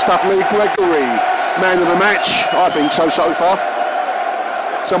distance. Nice stuff, Lee Gregory. Man of the match, I think so far.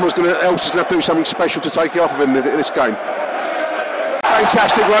 Someone else is going to have to do something special to take it off of him in this game.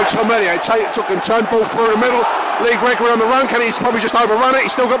 Fantastic work, Tom Elliott. Took and turned ball through the middle. Lee Gregory on the run. He's probably just overrun it.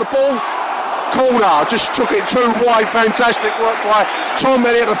 He's still got the ball. Corner, just took it too wide. Fantastic work by Tom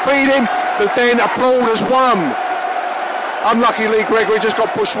Elliott to feed him. But then applaud has won. Unlucky Lee Gregory just got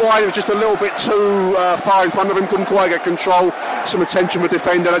pushed wide. It was just a little bit too far in front of him. Couldn't quite get control. Some attention with the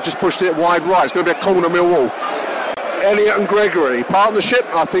defender that just pushed it wide right. It's going to be a corner Millwall. Elliott and Gregory partnership.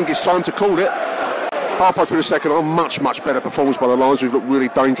 I think it's time to call it. Halfway through the second half, much better performance by the Lions. We've looked really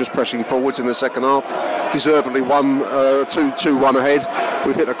dangerous pressing forwards in the second half. Deservedly won 2-1 ahead.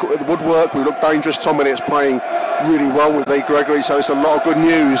 We've hit the woodwork. We look dangerous. Tom Elliott's playing really well with Lee Gregory, so it's a lot of good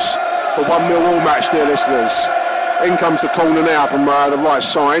news for one Millwall match, dear listeners. In comes the corner now from the right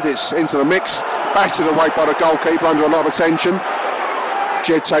side. It's into the mix. Batted away by the goalkeeper under a lot of attention.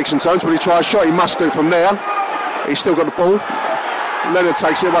 Jed takes some turns, but he tries a shot. He must do from there. He's still got the ball. Leonard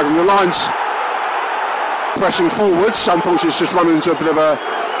takes it away from the lines. Pressing forwards, unfortunately it's just running into a bit of a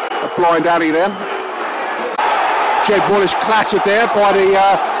blind alley there. Jed Wallace clattered there by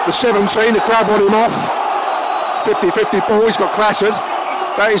the 17, the crowd want him off. 50-50 ball, he's got clattered.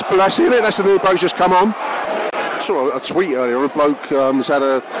 That is Balassi, isn't it? That's the new bloke just come on. I saw a tweet earlier, a bloke has had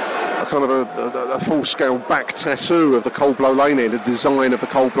a kind of a full-scale back tattoo of the Cold Blow Lane here, the design of the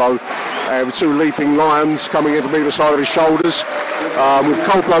Cold Blow, with two leaping lions coming in from either side of his shoulders, with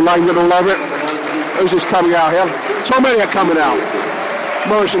Cold Blow Lane written all over it. Who's this coming out here? Tom Elliott coming out.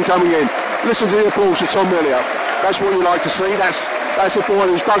 Morrison coming in. Listen to the applause for Tom Elliott. That's what you like to see. That's a boy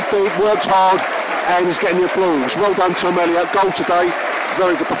who's dug deep, worked hard, and is getting the applause. Well done, Tom Elliott. Goal today.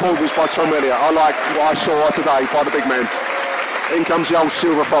 Very good performance by Tom Elliott. I like what I saw today by the big man. In comes the old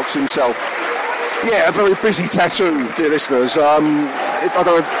Silver Fox himself. Yeah, a very busy tattoo, dear listeners. I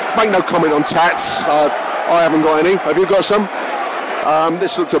don't make no comment on tats. I haven't got any. Have you got some?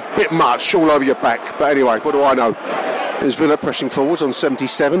 This looks a bit much all over your back, but anyway, what do I know? There's Villa pressing forwards on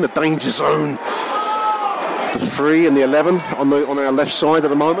 77, the danger zone. The 3 and the 11 on our left side at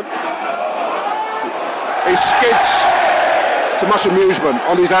the moment. He skids to much amusement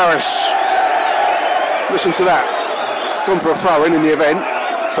on his Harris. Listen to that. Gone for a throw in the event,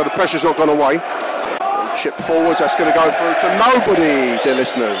 so the pressure's not gone away. Chip forwards, that's going to go through to nobody, dear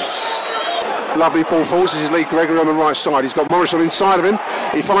listeners. Lovely ball forwards. This is Lee Gregory on the right side. He's got Morrison inside of him.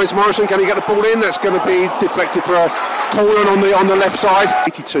 He finds Morrison. Can he get the ball in? That's going to be deflected for a corner on the left side.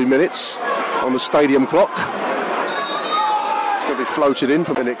 82 minutes on the stadium clock. It's going to be floated in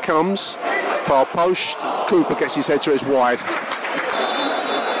from when it comes. Far post. Cooper gets his head to it. It's wide.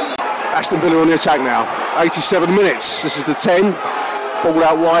 Aston Villa on the attack now. 87 minutes. This is the 10. Ball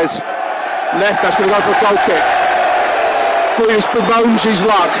out wide. Left. That's going to go for a goal kick. Grealish bemoans his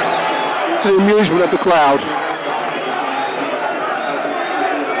luck, to the amusement of the crowd.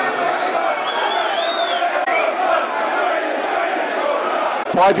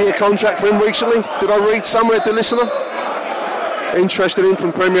 Five-year contract for him recently. Did I read somewhere, the listener? Interested in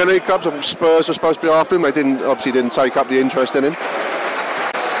from Premier League clubs. I think Spurs were supposed to be after him. They obviously didn't take up the interest in him.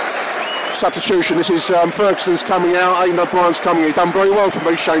 Substitution. This is Ferguson's coming out. Aidan O'Brien's coming in. He's done very well for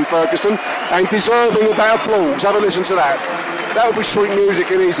me, Shane Ferguson, and deserving of that applause. Have a listen to that. That would be sweet music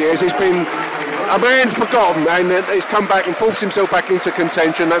in his ears. He's been a man forgotten, and he's come back and forced himself back into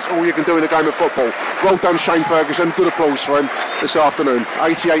contention. That's all you can do in a game of football. Well done, Shane Ferguson. Good applause for him this afternoon.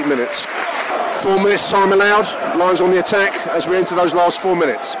 88 minutes. 4 minutes time allowed. Lions on the attack as we enter those last 4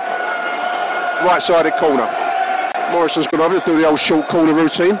 minutes. Right-sided corner. Morrison's going to do the old short corner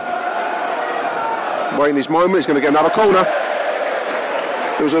routine. Waiting his moment. He's going to get another corner.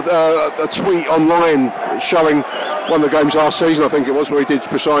 There was a tweet online showing one of the games last season, I think it was, where he did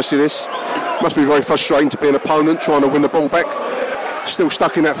precisely this. Must be very frustrating to be an opponent trying to win the ball back. Still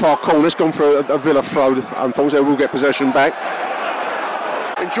stuck in that far corner. It's gone for a Villa throw. Unfortunately, they will get possession back.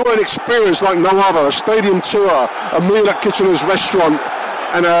 Enjoy an experience like no other. A stadium tour, a meal at Kitchener's restaurant,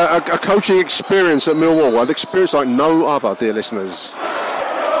 and a coaching experience at Millwall. An experience like no other, dear listeners.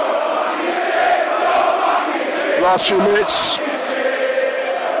 Last few minutes.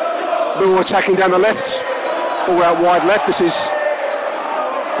 Millwall attacking down the left. All out wide left. This is,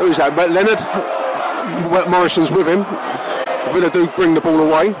 who's that? Leonard. Morrison's with him. Villa do bring the ball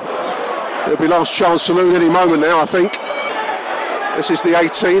away. It'll be last chance saloon any moment now, I think. This is the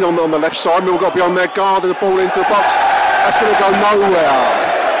 18 on the left side. Millwall got to be on their guard and the ball into the box. That's going to go nowhere.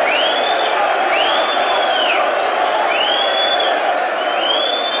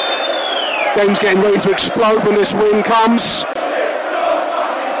 Ben's getting ready to explode when this win comes.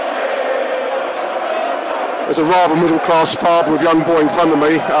 There's a rather middle-class father with a young boy in front of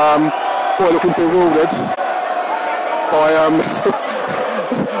me. Boy looking bewildered by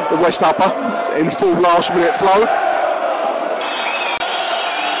the West Upper in full last-minute flow.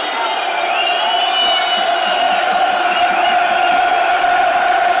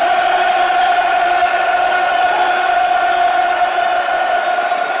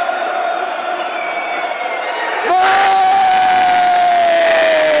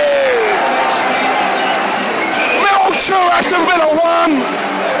 Aston Villa won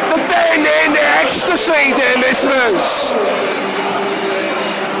the Den in ecstasy, dear listeners.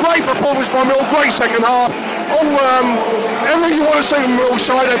 Great performance by Mill, great second half. Everything you want to see from Mill's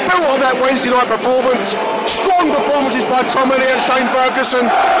side. They built on that Wednesday night performance. Strong performances by Tom Elliott, Shane Ferguson.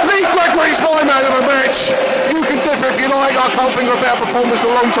 Lee Gregory's my man of the match. You can differ if you like. I can't think of a better performance in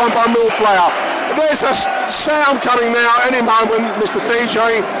a long time by a Mill player. There's a sound coming now. Any moment, Mr.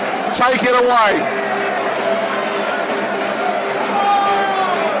 DJ, take it away.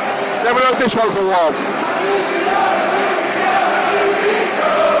 Never heard this one for a while.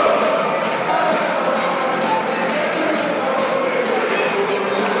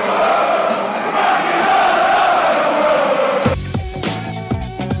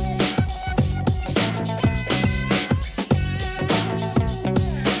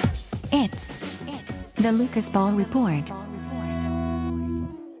 It's the Lucas Ball Report.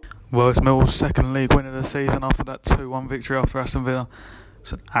 Well, it's Millwall's second league win of the season after that 2-1 victory after Aston Villa.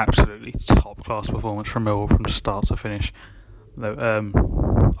 It's an absolutely top-class performance from Millwall from start to finish. The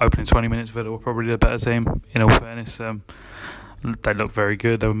opening 20 minutes, Villa were probably the better team, in all fairness. They looked very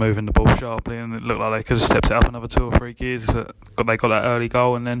good. They were moving the ball sharply, and it looked like they could have stepped it up another 2 or 3 gears. But they got that early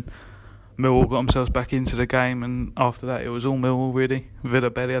goal, and then Millwall got themselves back into the game, and after that it was all Millwall, really. Villa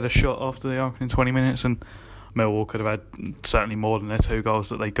barely had a shot after the opening 20 minutes, and Millwall could have had certainly more than their 2 goals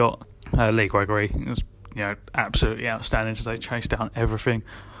that they got. Lee Gregory was absolutely outstanding as they chased down everything,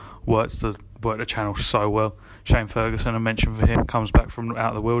 worked the channel so well. Shane Ferguson, I mentioned for him, comes back from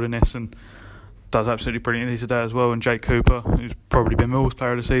out of the wilderness and does absolutely brilliantly today as well. And Jake Cooper, who's probably been Millwall's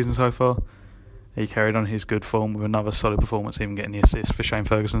player of the season so far, he carried on his good form with another solid performance, even getting the assist for Shane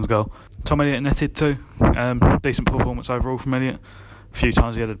Ferguson's goal. Tom Elliott netted too. Decent performance overall from Elliott. A few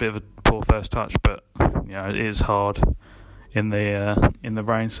times he had a bit of a poor first touch, but it is hard in the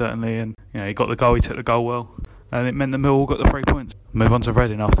rain certainly, and he got the goal. He took the goal well, and it meant that Millwall got the 3 points. Move on to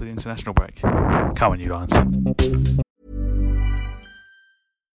Reading after the international break. Come on, you Lions.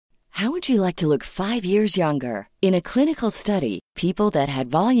 How would you like to look 5 years younger? In a clinical study, people that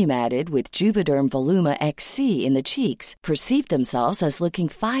had volume added with Juvederm Voluma XC in the cheeks perceived themselves as looking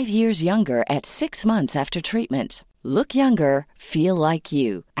 5 years younger at 6 months after treatment. Look younger, feel like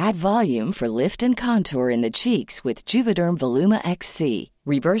you. Add volume for lift and contour in the cheeks with Juvederm Voluma XC.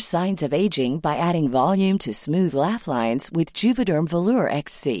 Reverse signs of aging by adding volume to smooth laugh lines with Juvederm Volure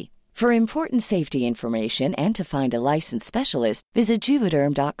XC. For important safety information and to find a licensed specialist, visit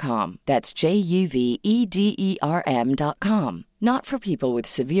Juvederm.com. That's JUVEDERM.com. Not for people with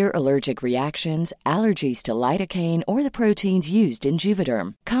severe allergic reactions, allergies to lidocaine, or the proteins used in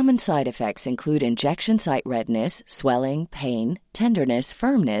Juvederm. Common side effects include injection site redness, swelling, pain, tenderness,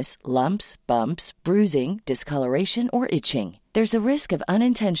 firmness, lumps, bumps, bruising, discoloration, or itching. There's a risk of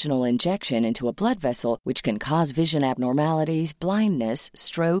unintentional injection into a blood vessel, which can cause vision abnormalities, blindness,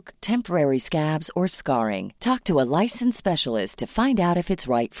 stroke, temporary scabs, or scarring. Talk to a licensed specialist to find out if it's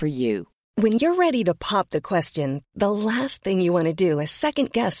right for you. When you're ready to pop the question, the last thing you want to do is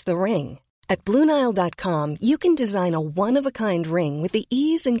second-guess the ring. At BlueNile.com, you can design a one-of-a-kind ring with the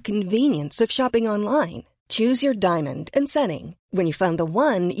ease and convenience of shopping online. Choose your diamond and setting. When you find the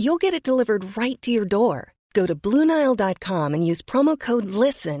one, you'll get it delivered right to your door. Go to BlueNile.com and use promo code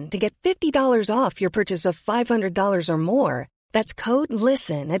LISTEN to get $50 off your purchase of $500 or more. That's code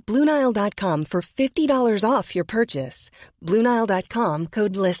LISTEN at BlueNile.com for $50 off your purchase. BlueNile.com,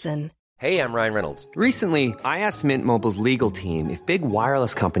 code LISTEN. Hey, I'm Ryan Reynolds. Recently, I asked Mint Mobile's legal team if big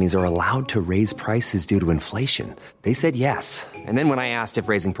wireless companies are allowed to raise prices due to inflation. They said yes. And then when I asked if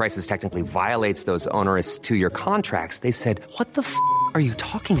raising prices technically violates those onerous 2-year contracts, they said, "What the f*** are you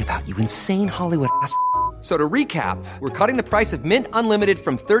talking about, you insane Hollywood ass?" So to recap, we're cutting the price of Mint Unlimited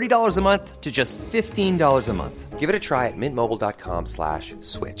from $30 a month to just $15 a month. Give it a try at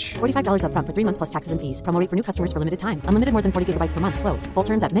mintmobile.com/switch. $45 up front for 3 months plus taxes and fees. Promo rate for new customers for limited time. Unlimited more than 40 gigabytes per month. Slows full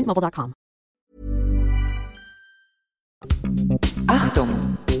terms at mintmobile.com.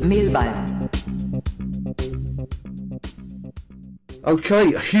 Achtung, Millwall.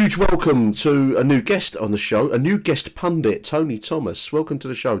 Okay, a huge welcome to a new guest on the show, a new guest pundit, Tony Thomas. Welcome to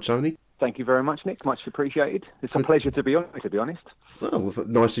the show, Tony. Thank you very much, Nick. Much appreciated. It's a pleasure to be on, to be honest. Oh, well,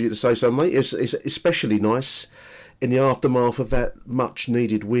 nice of you to say so, mate. It's especially nice in the aftermath of that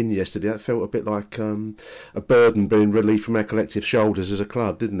much-needed win yesterday. That felt a bit like a burden being relieved from our collective shoulders as a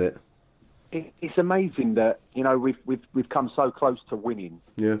club, didn't it? It's amazing that we've come so close to winning.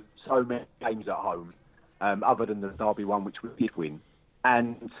 Yeah. So many games at home, other than the Derby one, which we did win,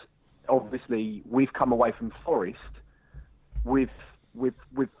 and obviously we've come away from Forest with a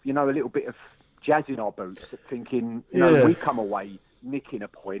little bit of jazz in our boots, thinking we come away nicking a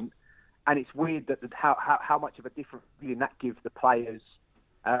point, and it's weird that how much of a different feeling that gives the players.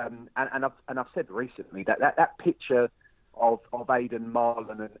 And I've said recently that picture of Aidan,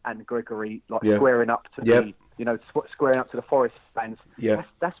 Marlon, and Gregory squaring up to squaring up to the Forest fans. Yeah.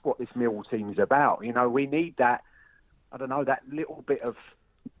 That's what this Millwall team is about. We need that. I don't know, that little bit of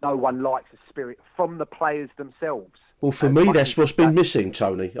no one likes a spirit from the players themselves. Well, for me, that's what's been missing,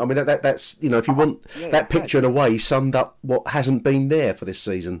 Tony. I mean, that's if you want that picture in a way summed up what hasn't been there for this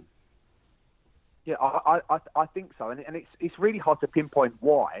season. Yeah, I think so, and it's really hard to pinpoint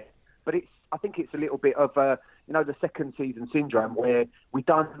why, but I think it's a little bit of the second season syndrome where we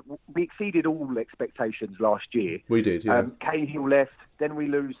exceeded all expectations last year. We did, yeah. Cahill left, then we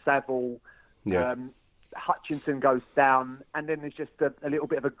lose Saville. Yeah. Hutchinson goes down, and then there's just a little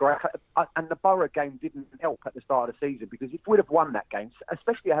bit of and the Borough game didn't help at the start of the season, because if we'd have won that game,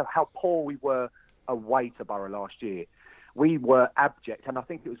 especially how poor we were away to Borough last year, we were abject, and I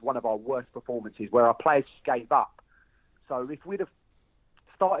think it was one of our worst performances where our players gave up. So if we'd have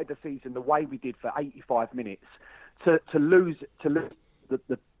started the season the way we did for 85 minutes, to lose the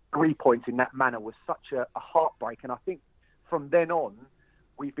 3 points in that manner was such a heartbreak, and I think from then on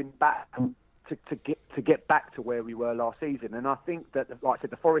we've been back to get back to where we were last season. And I think that, like I said,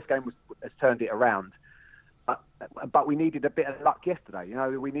 the Forest game has turned it around. But we needed a bit of luck yesterday.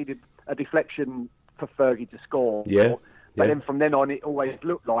 We needed a deflection for Fergie to score. Yeah. But then from then on, it always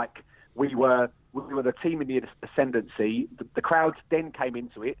looked like we were the team in the ascendancy. The crowd then came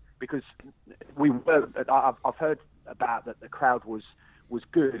into it, because I've heard about that the crowd was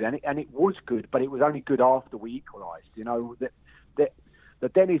good, and it was good, but it was only good after we equalised. The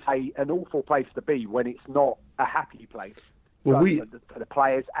Den is an awful place to be when it's not a happy place. Well, for the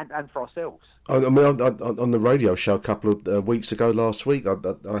players and for ourselves. I mean, on the radio show a couple of weeks ago, last week,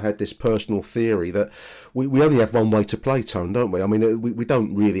 I had this personal theory that we only have one way to play, Tone, don't we? I mean, we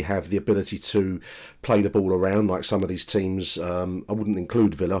don't really have the ability to play the ball around like some of these teams. I wouldn't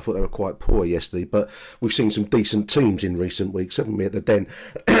include Villa. I thought they were quite poor yesterday, but we've seen some decent teams in recent weeks, haven't we, at the Den?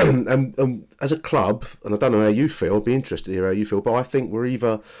 and as a club, and I don't know how you feel, I'd be interested to hear how you feel, but I think we're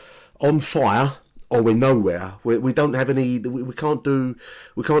either on fire or we're nowhere. We don't have any. We can't do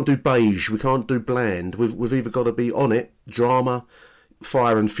beige. We can't do bland. We've either got to be on it, drama,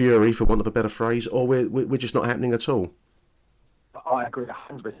 fire and fury, for want of a better phrase, or we're just not happening at all. I agree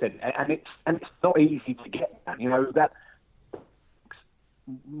 100%, and it's not easy to get that. You know, that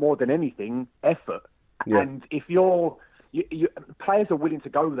more than anything, effort. Yeah. And if players are willing to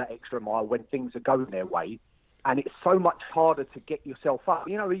go that extra mile when things are going their way, and it's so much harder to get yourself up.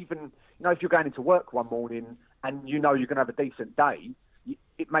 You know, even. You know, if you're going into work one morning and you know you're going to have a decent day,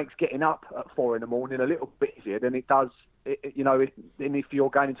 it makes getting up at 4 a.m. a little bit easier than it does. And if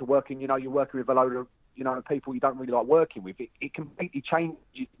you're going into work and you know you're working with a load of people you don't really like working with, it completely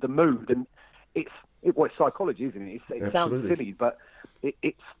changes the mood. And it's psychology, isn't it? It sounds silly, but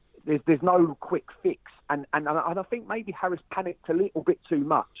there's no quick fix. And I think maybe Harris panicked a little bit too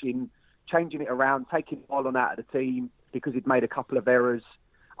much in changing it around, taking Marlon out of the team because he'd made a couple of errors.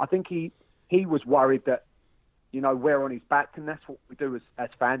 I think he was worried that, you know, we're on his back, and that's what we do as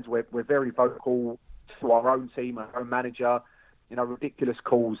fans. We're very vocal to our own team, our own manager. You know, ridiculous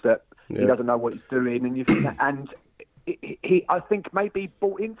calls that he doesn't know what he's doing, and I think maybe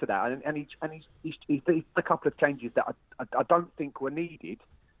bought into that, and he's did a couple of changes that I don't think were needed.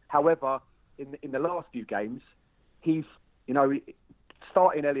 However, in the last few games, he's, you know,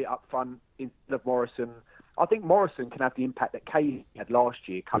 starting Elliott up front instead of Morrison. I think Morrison can have the impact that Kay had last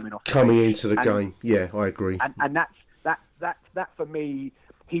year coming into the game. Yeah, I agree. And that for me,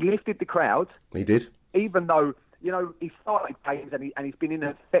 he lifted the crowd. He did. Even though, you know, he started games and he's been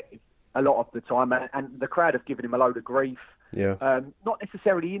ineffective a lot of the time, and the crowd have given him a load of grief. Yeah. Not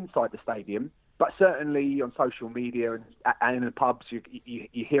necessarily inside the stadium, but certainly on social media and in the pubs, you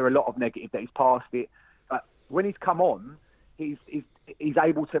hear a lot of negative that he's passed it. But when he's come on, he's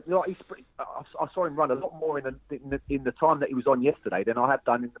able to. Like, I saw him run a lot more in the time that he was on yesterday than I have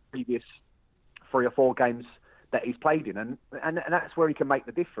done in the previous 3 or 4 games that he's played in, and that's where he can make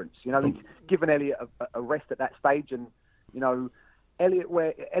the difference. You know, he's given Elliott a rest at that stage, and you know,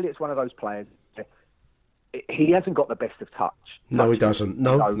 Elliott's one of those players. He hasn't got the best of touch. No, he doesn't.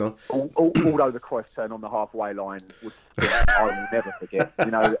 No. Although the Cruyff turn on the halfway line was, I will never forget.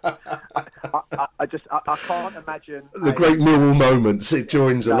 You know, I can't imagine the great Millwall moments. It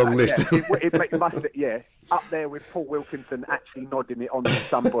joins a long list. It must, up there with Paul Wilkinson actually nodding it on to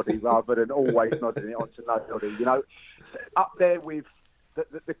somebody rather than always nodding it on to nobody. You know, up there with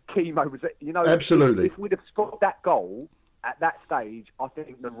the key moments. You know, absolutely. If we'd have scored that goal at that stage, I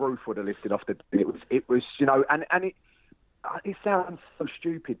think the roof would have lifted off it was, you know, and it sounds so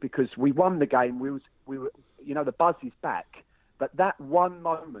stupid because we won the game. We were, you know, the buzz is back, but that one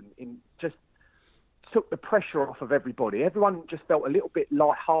moment just took the pressure off of everybody. Everyone just felt a little bit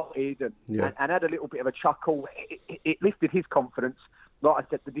light-hearted and had a little bit of a chuckle. It lifted his confidence. Like I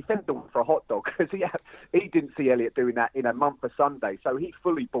said, the defender went for a hot dog because he didn't see Elliott doing that in a month of Sunday, so he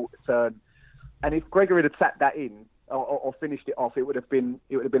fully bought the turn. And if Gregory had sat that in, or finished it off, it would have been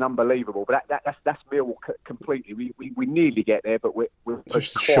unbelievable. But that's Millwall completely. We nearly get there, but we're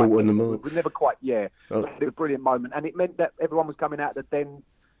just short in the mark. We're never quite. Yeah, oh. It was a brilliant moment, and it meant that everyone was coming out of the Den,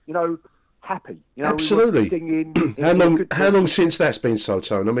 you know, happy. You know, absolutely. We were singing, how long since that's been so,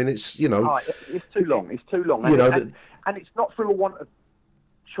 Tone? I mean, it's, you know, it's too long. It's too long. You know, and it's not through a want of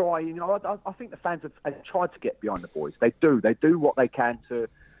trying. You know, I think the fans have tried to get behind the boys. They do. They do what they can to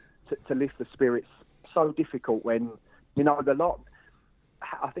lift the spirits. So difficult when, you know,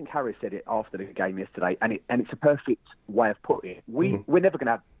 I think Harry said it after the game yesterday, and it's a perfect way of putting it. We're never going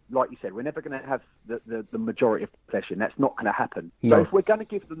to have, like you said, we're never going to have the majority of possession. That's not going to happen. No. So if we're going to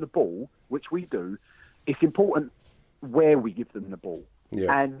give them the ball, which we do, it's important where we give them the ball.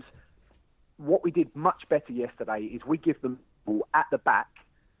 Yeah. And what we did much better yesterday is we give them the ball at the back,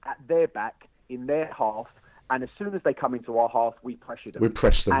 at their back, in their half, and as soon as they come into our half, we pressure them. We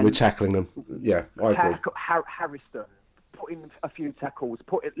press them. We're tackling them. Yeah, I agree. Harrison put in a few tackles,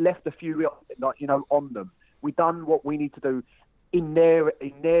 left a few, like, you know, on them. We've done what we need to do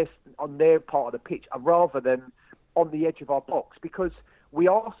on their part of the pitch, rather than on the edge of our box, because we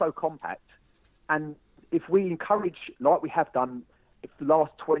are so compact. And if we encourage, like we have done, if the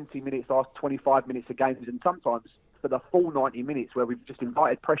last 20 minutes, last 25 minutes of games, and sometimes for the full 90 minutes where we've just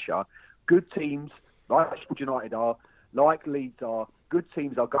invited pressure, good teams like Sheffield United are, like Leeds are, good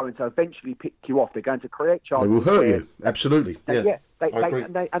teams are going to eventually pick you off. They're going to create chances. They will hurt you. Absolutely. Yeah, I agree.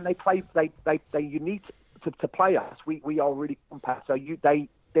 They play. You need to play us. We are really compact. So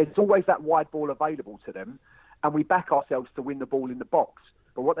there's always that wide ball available to them, and we back ourselves to win the ball in the box.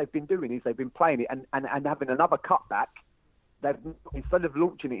 But what they've been doing is they've been playing it and having another cutback. They've, instead of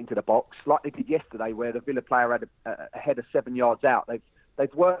launching it into the box like they did yesterday, where the Villa player had a header 7 yards out,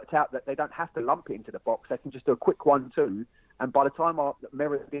 they've worked out that they don't have to lump it into the box. They can just do a quick 1-2, and by the time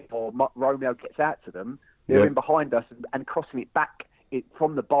Meredith or Romeo gets out to them, they're in behind us and crossing it back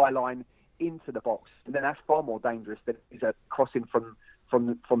from the byline into the box, and then that's far more dangerous than is a crossing from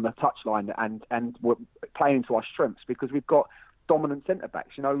the touchline, and we're playing to our strengths because we've got dominant centre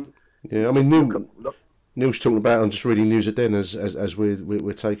backs. Yeah, I mean, Neil's talking about, I'm just reading News at Den as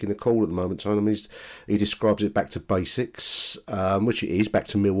we're taking a call at the moment, Tony. I mean, he describes it back to basics, which it is, back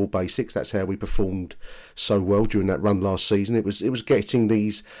to Millwall basics. That's how we performed so well during that run last season. It was getting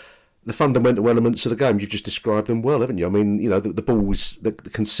the fundamental elements of the game. You've just described them well, haven't you? I mean, the ball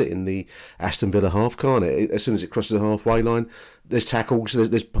that can sit in the Aston Villa half, can't it? As soon as it crosses the halfway line, there's tackles,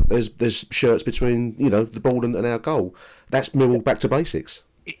 there's shirts between the ball and our goal. That's Millwall back to basics.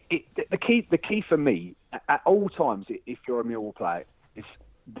 The key for me at all times, if you're a Millwall player, is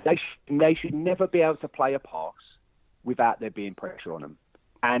they should never be able to play a pass without there being pressure on them.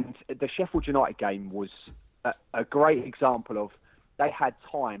 And the Sheffield United game was a great example of they had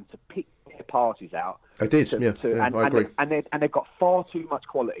time to pick their passes out. They did, I agree. And they've got far too much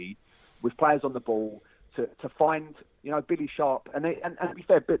quality with players on the ball to find, Billy Sharp. And to be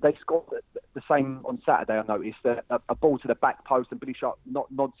fair, they scored the same on Saturday. I noticed a ball to the back post, and Billy Sharp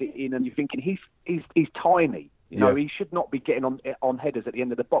nods it in, and you're thinking he's tiny. He should not be getting on headers at the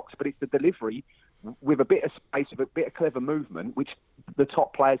end of the box, but it's the delivery with a bit of space, with a bit of clever movement, which the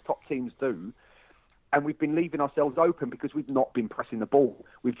top teams do. And we've been leaving ourselves open because we've not been pressing the ball.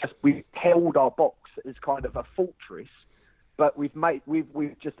 We've held our box as kind of a fortress, but we've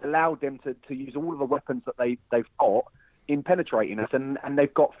just allowed them to use all of the weapons that they've got in penetrating us, and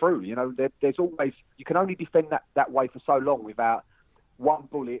they've got through. There's always, you can only defend that way for so long without one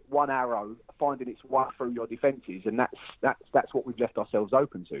bullet, one arrow finding its way through your defences, and that's what we've left ourselves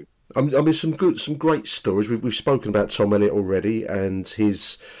open to. I mean, some great stories. We've spoken about Tom Elliott already, and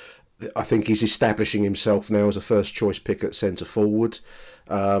I think he's establishing himself now as a first choice pick at centre forward,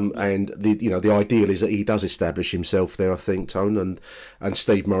 and the ideal is that he does establish himself there. I think, Tone, and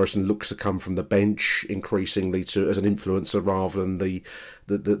Steve Morrison looks to come from the bench increasingly as an influencer rather than the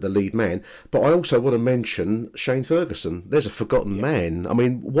lead man. But I also want to mention Shane Ferguson. There's a forgotten man. I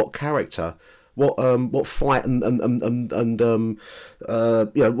mean, what character? What fight and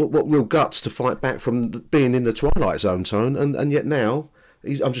what real guts to fight back from being in the twilight zone, Tone, and yet now.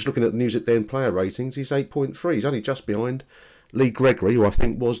 I'm just looking at the News at Den player ratings. He's 8.3. He's only just behind Lee Gregory, who I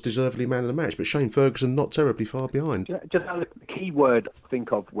think was deservedly man of the match. But Shane Ferguson not terribly far behind. Just the key word I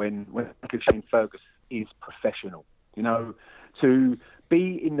think of when I think of Shane Ferguson is professional. To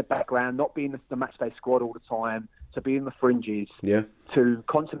be in the background, not be in the matchday squad all the time, to be in the fringes, to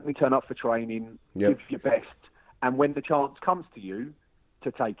constantly turn up for training, give your best, and when the chance comes to you,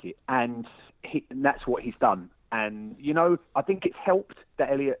 to take it. And that's what he's done. And, I think it's helped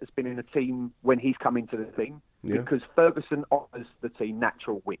that Elliott has been in the team when he's come into the team, because Ferguson offers the team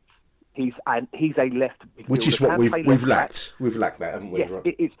natural width. He's a left midfielder. Which is what we've lacked. We've lacked that, haven't we? Yes, right?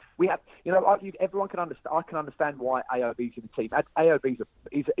 It is. We have. Everyone can understand. I can understand why AOB's in the team. AOB's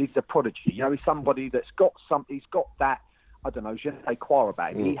is a prodigy. He's somebody that's got He's got that. I don't know. Je ne sais quoi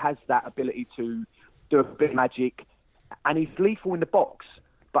about him. He has that ability to do a bit of magic, and he's lethal in the box.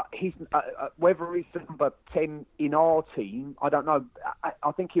 But he's whether he's the number 10 in our team, I don't know.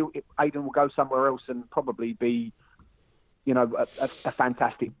 I think Aidan will go somewhere else and probably be, a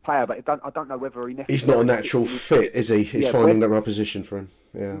fantastic player. But I don't know whether he's not a natural fit, is he? He's finding the right position for him.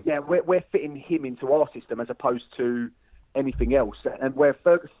 Yeah. Yeah, we're fitting him into our system as opposed to anything else. And where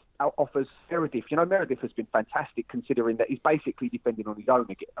Ferguson offers Meredith, Meredith has been fantastic considering that he's basically defending on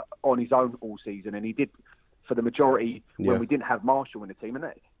his own all season, and he did for the majority when we didn't have Marshall in the team. And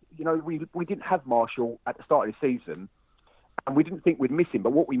that, we didn't have Marshall at the start of the season, and we didn't think we'd miss him.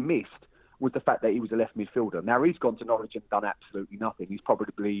 But what we missed was the fact that he was a left midfielder. Now he's gone to Norwich and done absolutely nothing. He's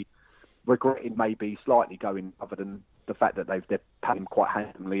probably regretted maybe slightly going, other than the fact that they've paid him quite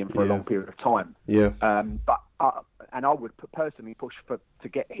handsomely and for a long period of time. Yeah. But I would personally push to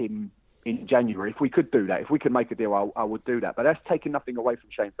get him in January. If we could do that, if we could make a deal, I would do that. But that's taking nothing away from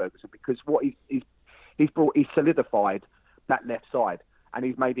Shane Ferguson, because what he's solidified that left side, and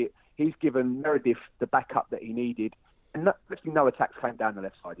he's given Meredith the backup that he needed literally no attacks came down the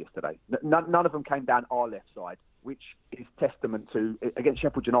left side yesterday. None of them came down our left side, which is testament to, against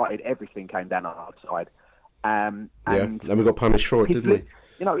Sheffield United, everything came down our side. And we got punished for it, didn't we?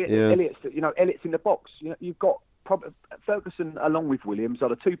 Elliott's in the box. You've got Ferguson along with Williams are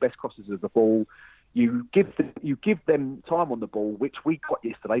the two best crossers of the ball. You give them time on the ball, which we got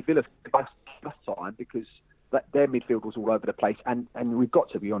yesterday. Villa gave us time because their midfield was all over the place, and we've got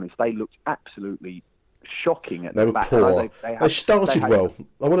to be honest, they looked absolutely shocking at the back. They were poor. They started well.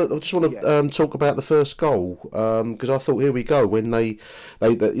 I just want to talk about the first goal because I thought, here we go, when they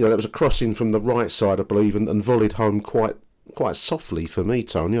there was a crossing from the right side, I believe, and volleyed home quite softly for me,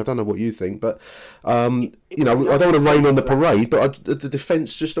 Tony. I don't know what you think, but I don't want to rain on the parade, but the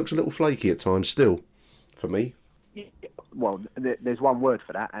defence just looks a little flaky at times still, for me. Well, there's one word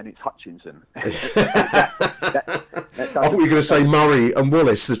for that, and it's Hutchinson. I thought you were going to say Murray and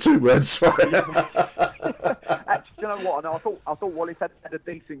Wallace, the two words. Actually, you know what? I thought Wallace had a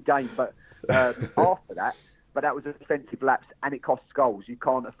decent game, but after that. But that was a defensive lapse, and it costs goals. You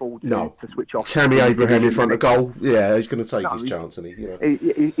can't afford to switch off. Tammy Abraham in front of goal. Yeah, he's going to take his chance, and he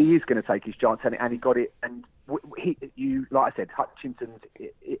is going to take his chance, and he got it. And like I said, Hutchinson's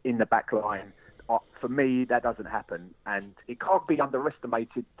in the back line. For me, that doesn't happen, and it can't be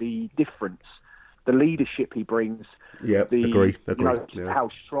underestimated. The difference, the leadership he brings. Yeah, agree. How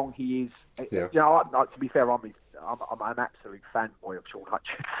strong he is. Yeah. To be fair, I'm an absolute fanboy of Sean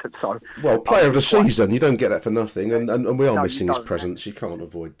Hutchinson. So, player of the season, you don't get that for nothing, and we are missing his presence. You can't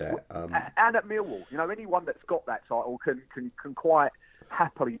avoid that. And at Millwall, anyone that's got that title can quite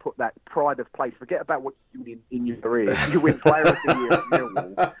happily put that pride of place. Forget about what you win in your career. You win Player of the Year at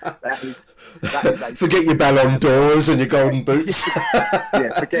Millwall. That is forget your Ballon d'Ors and your golden boots.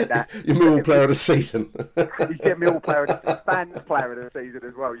 Yeah, forget that. Your Millwall Player of the Season. You get Millwall Player of the Fans Player of the Season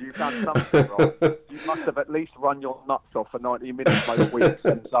as well. You've done something wrong. You must have at least run your nuts off for 90 minutes most weeks,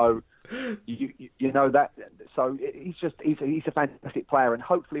 and so you know that. So he's a fantastic player, and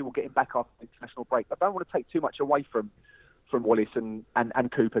hopefully we'll get him back after the international break. I don't want to take too much away from Wallace and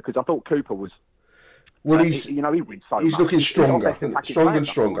Cooper, because I thought Cooper was. Well, he wins so he's much. looking stronger, stronger and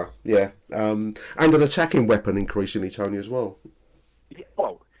stronger. Yeah, and an attacking weapon increasingly, Tony, as well. Yeah,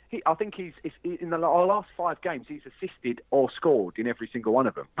 well, I think he's in our last 5 games, he's assisted or scored in every single one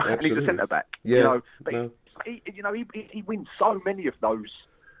of them, and he's a centre back. Yeah, he wins so many of those.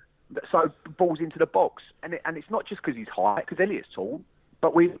 So balls into the box, and it's not just because he's high, because Elliott's tall,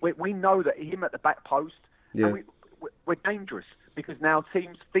 but we know that him at the back post. Yeah. And we're dangerous because now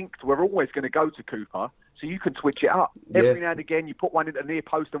teams think we're always going to go to Cooper, so you can switch it up. Every now and again, you put one in the near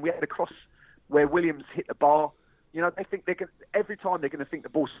post, and we had a cross where Williams hit the bar. They think every time they're going to think the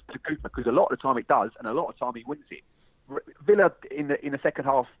ball's to Cooper, because a lot of the time it does, and a lot of the time he wins it. Villa in the second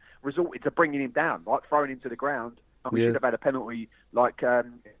half resorted to bringing him down, like throwing him to the ground. And we should have had a penalty like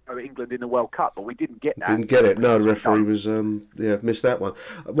England in the World Cup, but we didn't get that. Didn't get it. No, the referee was missed that one.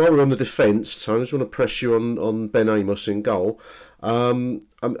 While we're on the defence, Tony, I just want to press you on Ben Amos in goal.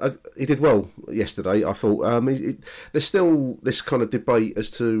 He did well yesterday, I thought. There's still this kind of debate as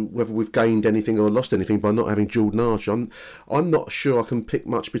to whether we've gained anything or lost anything by not having Jordan Archer. I'm not sure I can pick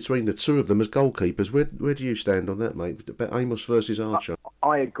much between the two of them as goalkeepers. Where do you stand on that, mate? Amos versus Archer.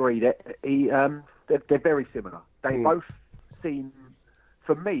 I agree that they're very similar. They both seem,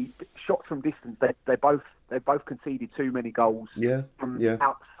 for me, shots from distance. They both conceded too many goals from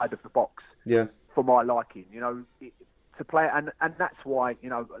outside of the box. Yeah, for my liking, to play, and that's why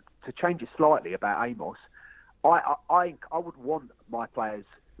to change it slightly about Amos, I would want my players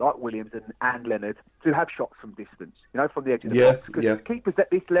like Williams and Leonard to have shots from distance, from the edge of the box, because keepers at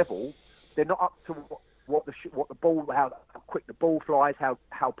this level, they're not up to what the ball, how quick the ball flies, how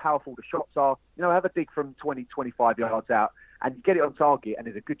powerful the shots are. Have a dig from 20, 25 yards out, and you get it on target, and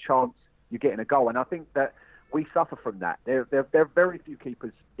there's a good chance you're getting a goal. And I think that we suffer from that. There are very few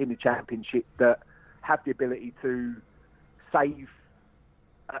keepers in the Championship that have the ability to save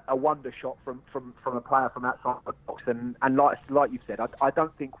a wonder shot from a player from outside the box. And like you've said, I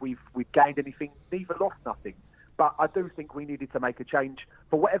don't think we've gained anything, neither lost nothing. But I do think we needed to make a change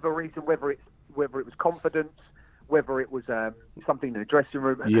for whatever reason, whether it was confidence, whether it was something in the dressing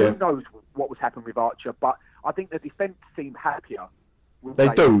room. Who knows what was happening with Archer? But I think the defence seemed happier. They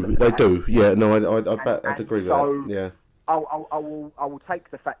do. Yeah, no, I'd agree with that. Yeah. I will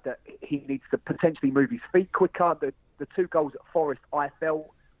take the fact that he needs to potentially move his feet quicker. The 2 goals at Forest, I felt,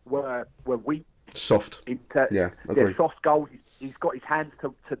 were weak. Soft. Agree. Soft goals. He's got his hands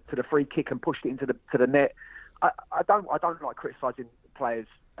to the free kick and pushed it into the net. I don't like criticising players,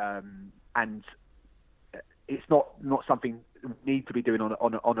 and it's not something we need to be doing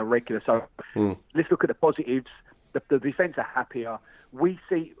on a regular. So let's look at the positives. the defence are happier.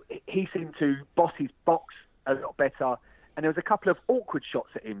 He seemed to boss his box a lot better. And there was a couple of awkward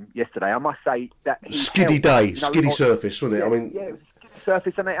shots at him yesterday. I must say that he skiddy surface, wasn't it? Yeah, I mean, it was a skiddy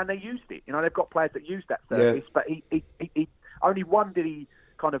surface, and they used it. You know, they've got players that use that surface, but he only one did he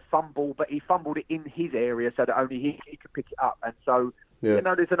kind of fumble, but he fumbled it in his area so that only he could pick it up. And so, you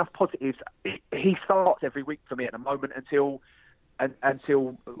know, there's enough positives. He starts every week for me at the moment until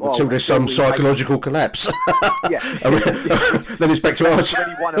there's some psychological collapse. Then it's back to us.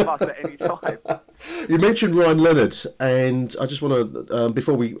 Any one of us at any time. You mentioned Ryan Leonard, and I just want to,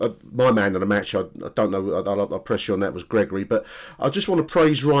 before we, my man of the match, I don't know, I'll press you on that, was Gregory, but I just want to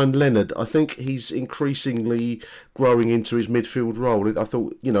praise Ryan Leonard. I think he's increasingly growing into his midfield role. I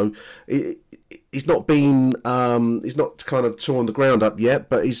thought, you know, he's not been, he's not kind of torn the ground up yet,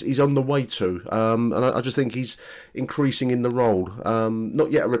 but he's on the way to. And I just think he's increasing in the role.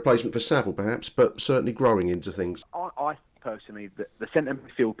 Not yet a replacement for Saville, perhaps, but certainly growing into things. I personally, the centre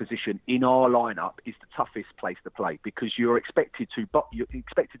midfield position in our lineup is the toughest place to play because you're expected to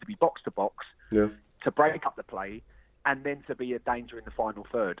be box to box, to break up the play, and then to be a danger in the final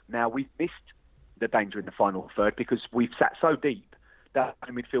third. Now we've missed the danger in the final third because we've sat so deep that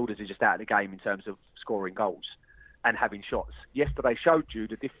the midfielders are just out of the game in terms of scoring goals and having shots. Yesterday showed you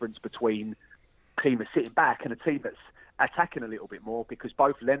the difference between a team that's sitting back and a team that's attacking a little bit more because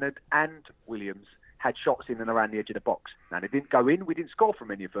both Leonard and Williams had shots in and around the edge of the box. Now, they didn't go in, we didn't score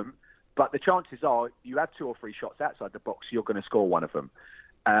from any of them, but the chances are you have 2 or 3 shots outside the box, you're going to score one of them.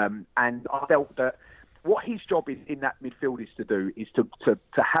 And I felt that what his job in that midfield is to do is to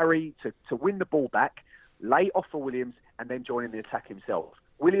harry, to win the ball back, lay off for Williams, and then join in the attack himself.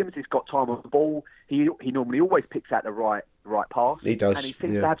 Williams has got time on the ball. He normally always picks out the right pass. He does. And he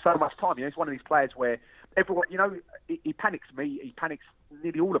seems to have so much time. You know, he's one of these players where everyone, you know, he panics me. He panics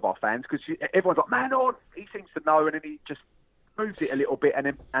nearly all of our fans because everyone's like, man on. He seems to know, and then he just moves it a little bit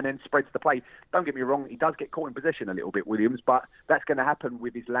and then spreads the play. Don't get me wrong, he does get caught in possession a little bit, Williams, but that's going to happen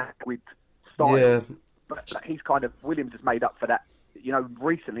with his languid style. Yeah. But he's kind of, Williams has made up for that, you know,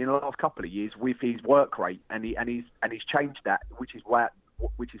 recently in the last couple of years with his work rate, and he's changed that, which is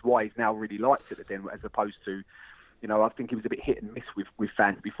why he's now really liked it at Den, as opposed to, you know, I think he was a bit hit and miss with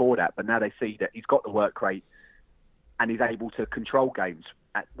fans before that, but now they see that he's got the work rate and he's able to control games.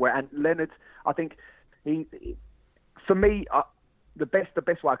 And Leonard, I think for me, the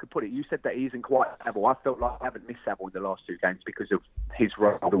best way I could put it, you said that he isn't quite Saville. I felt like I haven't missed Saville in the last 2 games because of his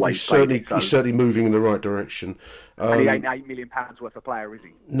role, the way he's certainly moving in the right direction. And he ain't £8 million worth of player, is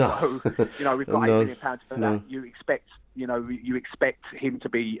he? No. So, you know, we've got £8 million for that. You expect him to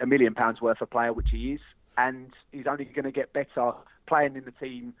be £1 million worth of player, which he is, and he's only going to get better playing in the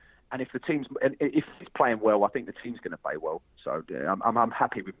team. And if he's playing well, I think the team's going to play well. So yeah, I'm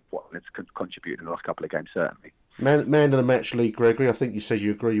happy with what it's contributed in the last couple of games, certainly. Man of the match, Lee Gregory. I think you said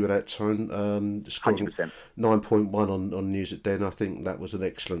you agree with that tone. Scoring 9.1 on News at Den. I think that was an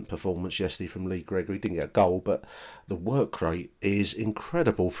excellent performance yesterday from Lee Gregory. Didn't get a goal, but the work rate is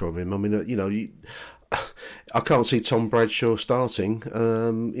incredible from him. I mean, you know, I can't see Tom Bradshaw starting.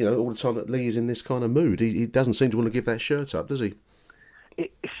 You know, all the time that Lee is in this kind of mood. He doesn't seem to want to give that shirt up, does he?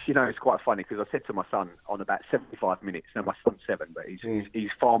 You know, it's quite funny because I said to my son on about 75 minutes. Now my son's 7, but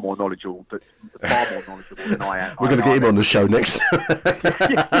he's far more knowledgeable, than I am. We're going to get him on the show next.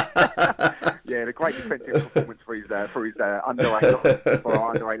 Yeah, the great defensive performance for his under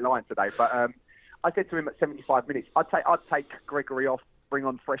 8 line today. But I said to him at 75 minutes, I'd take Gregory off, bring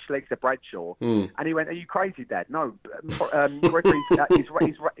on fresh legs to Bradshaw, and he went, "Are you crazy, Dad?" No, Gregory's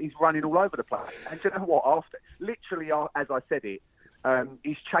he's running all over the place. And do you know what? Literally, as I said it.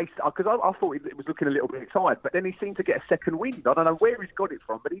 He's chased, because I thought it was looking a little bit tired, but then he seemed to get a second wind. I don't know where he's got it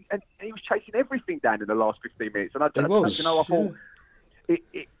from, but he was chasing everything down in the last 15 minutes. And I thought,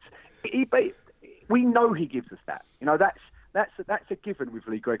 we know he gives us that. You know, that's a given with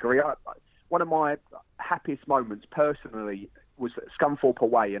Lee Gregory. One of my happiest moments personally was at Scunthorpe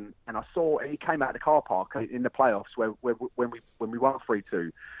away, and I saw he came out of the car park in the playoffs when we won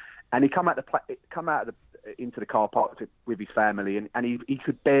 3-2, and he come out into the car park with his family, and he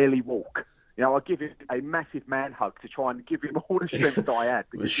could barely walk. You know, I give him a massive man hug to try and give him all the strength that I had.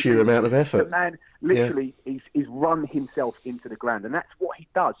 The sheer amount of effort. The man literally he's run himself into the ground, and that's what he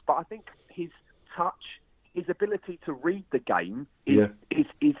does. But I think his touch, his ability to read the game is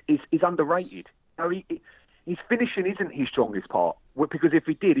underrated. You know, his finishing isn't his strongest part, because if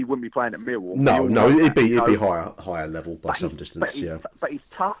he did, he wouldn't be playing at Millwall. No, it'd be higher level by some distance. But his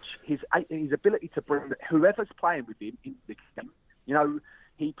touch, his ability to bring whoever's playing with him into the game, you know,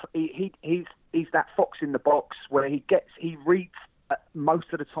 he's that fox in the box where he reads most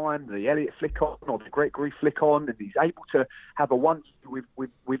of the time the Elliott flick on or the Gregory flick on, and he's able to have a one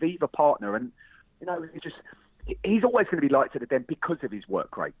with either partner, and he's always going to be liked at the Den because of his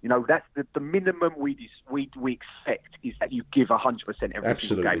work rate. That's the minimum we expect is that you give 100% every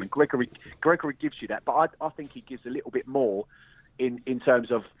single game, and Gregory gives you that, but I think he gives a little bit more in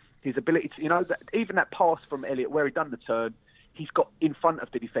terms of his ability to, even that pass from Elliott where he done the turn, he's got in front of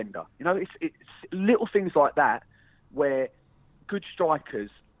the defender. It's little things like that where good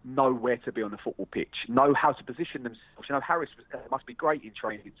strikers know where to be on the football pitch, know how to position themselves. Harris must be great in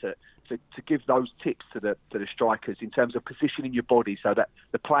training to give those tips to the strikers in terms of positioning your body so that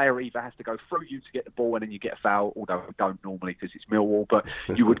the player either has to go through you to get the ball and then you get a foul, although we don't normally because it's Millwall, but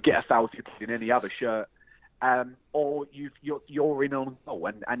you would get a foul if you put in any other shirt. Or you're in on goal,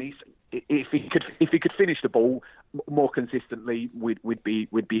 and if he could finish the ball more consistently, we'd be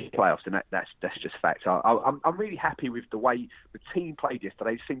playoffs, and that's just fact. I'm really happy with the way the team played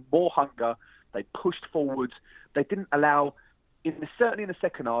yesterday. They seemed more hunger. They pushed forward. They didn't allow, certainly in the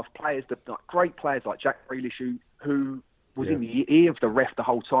second half, great players like Jack Grealish who was in the ear of the ref the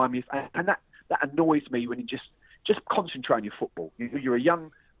whole time, and that annoys me when you just concentrate on your football. You're a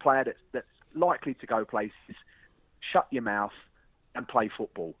young player that's likely to go places. Shut your mouth and play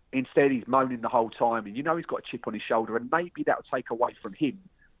football. Instead, he's moaning the whole time, and he's got a chip on his shoulder, and maybe that'll take away from him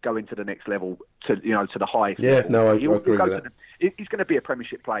going to the next level, to the highest level. I agree with that. He's going to be a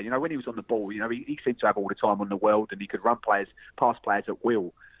Premiership player. When he was on the ball, he seemed to have all the time on the world, and he could run past players at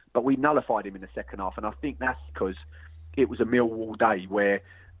will. But we nullified him in the second half, and I think that's because it was a Millwall day where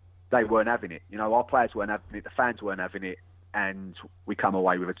they weren't having it. Our players weren't having it, the fans weren't having it, and we come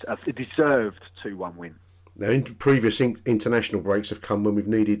away with a deserved 2-1 win. Now, previous international breaks have come when we've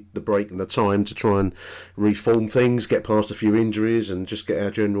needed the break and the time to try and reform things, get past a few injuries and just get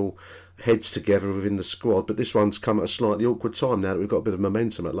our general heads together within the squad. But this one's come at a slightly awkward time now that we've got a bit of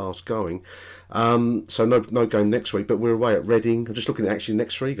momentum at last going. So no game next week, but we're away at Reading. I'm just looking at actually the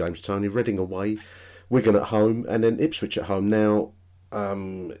next 3 games, Tony. Reading away, Wigan at home, and then Ipswich at home. Now,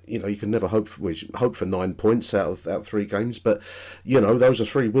 you can never hope for 9 points out of 3 games, but those are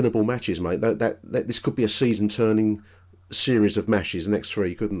 3 winnable matches, mate. That this could be a season-turning series of matches, the next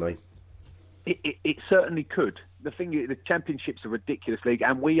 3, couldn't they? It certainly could. The thing is, the Championship's a ridiculous league,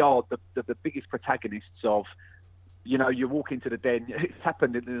 and we are the biggest protagonists of. You walk into the Den. It's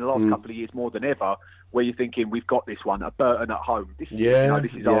happened in the last couple of years more than ever, where you're thinking we've got this one. A Burton at home. This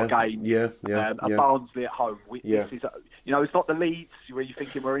is our game. A Barnsley at home. This is, it's not the Leeds where you're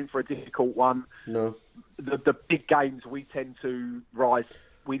thinking we're in for a difficult one. No. The big games we tend to rise.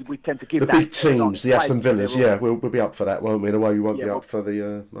 We tend to give the that big teams, the Aston Villas. We'll be up for that, won't we? In a way, we won't be up for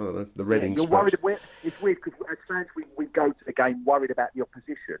the the Reading. You're worried. It's weird because as fans we go to the game worried about the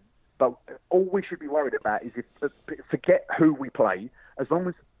opposition. But all we should be worried about is forget who we play. As long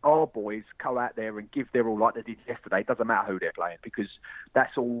as our boys go out there and give their all like they did yesterday, it doesn't matter who they're playing because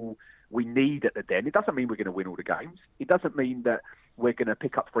that's all we need at the Den. It doesn't mean we're going to win all the games. It doesn't mean that we're going to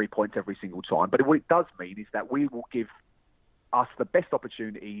pick up 3 points every single time. But what it does mean is that we will give us the best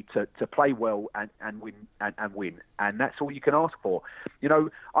opportunity to play well and win and win, and that's all you can ask for.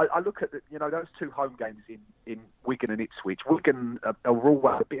 I look at those 2 home games in Wigan and Ipswich. Wigan are all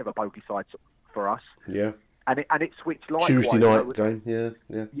a bit of a bogey side for us. Yeah. And Ipswich likewise. Tuesday night game. Yeah.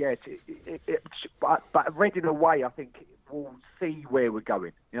 Yeah. But Reading away, I think we'll see where we're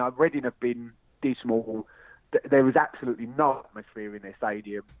going. Reading have been dismal. There was absolutely no atmosphere in their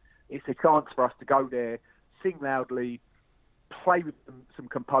stadium. It's a chance for us to go there, sing loudly, play with some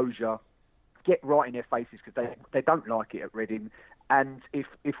composure, get right in their faces because they don't like it at Reading, and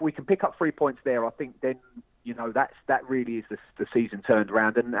if we can pick up 3 points there, I think then that really is the season turned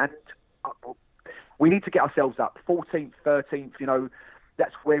around, and we need to get ourselves up 14th, 13th.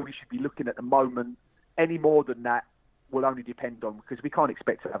 That's where we should be looking at the moment. Any more than that will only depend on because we can't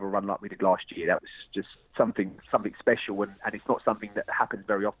expect to have a run like we did last year. That was just something special, and it's not something that happens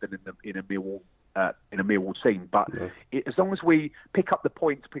very often in a Millwall team. But as long as we pick up the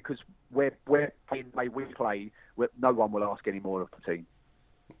points, because we're playing the way we play, no one will ask any more of the team.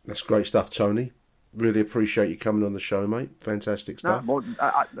 That's great stuff, Tony. Really appreciate you coming on the show, mate. Fantastic stuff. No,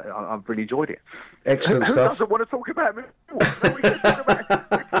 I've really enjoyed it. Excellent Who stuff. doesn't want to talk about Millwall? No, we can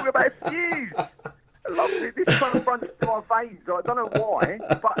talk about it for years. I love it. This club runs through our veins. I don't know why,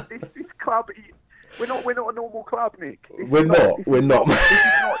 but this club, we're not a normal club, Nick. We're not. This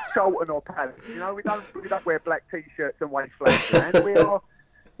is not Charlton or Palace. We don't wear black t-shirts and wave flags, man.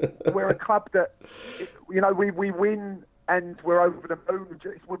 We're a club that, we win and we're over the moon.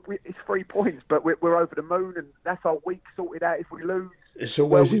 It's 3 points, but we're over the moon, and that's our week sorted out. If we lose, it's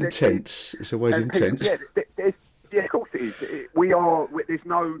always intense. It's always intense. Yeah, of course it it is. There's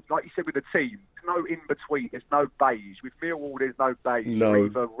no, like you said with the team, there's no in between. There's no beige. With Millwall, there's no beige. No. You're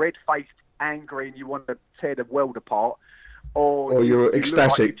either red-faced, angry, and you want to tear the world apart, or you're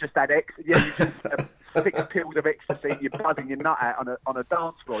ecstatic. Like you just had you just 6 pills of ecstasy, and you're buzzing your nut out on a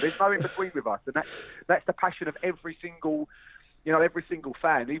dance floor. There's no in between with us, and that's the passion of every single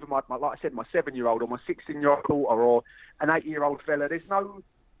fan. Even my like I said, my 7-year-old or my 16-year-old daughter or an 8-year-old fella. There's no.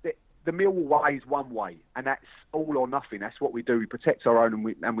 The Millwall way is one way, and that's all or nothing. That's what we do. We protect our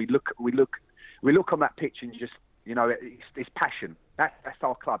own, and we look on that pitch, and just it's passion. That's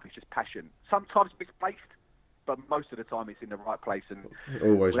our club. It's just passion. Sometimes misplaced, but most of the time it's in the right place. And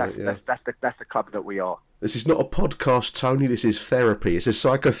always, that's the club that we are. This is not a podcast, Tony. This is therapy. It's a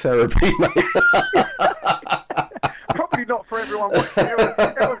psychotherapy, mate. Probably not for everyone watching.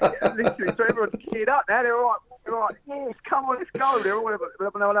 Everyone's listening, so everyone's geared up now. They're all right, yes, come on, let's go. They're all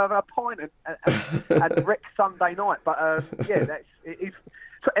have a pint and wreck Sunday night. But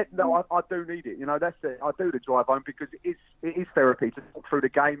no, I do need it. I do the drive home because it is therapy to talk through the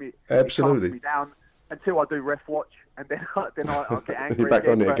game. Absolutely. It calms me down until I do ref watch, and then I get angry. You're back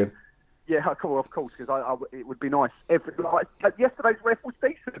on it again. Yeah, of course, because it would be nice. Yesterday's ref was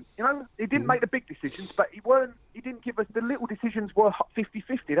decent. He didn't make the big decisions, but he didn't give us the little decisions were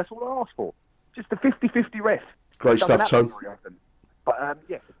 50-50. That's all I asked for. Just the 50-50 ref. Great stuff, Tone. But I hope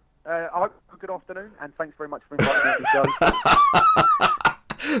you have a good afternoon, and thanks very much for inviting me on the show.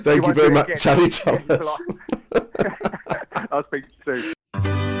 Thank you very much, Tony Thomas. I'll speak to you soon.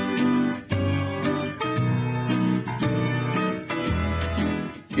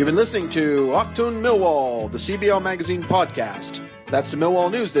 You've been listening to Achtung Millwall, the CBL Magazine podcast. That's the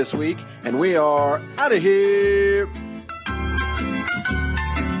Millwall news this week, and we are out of here.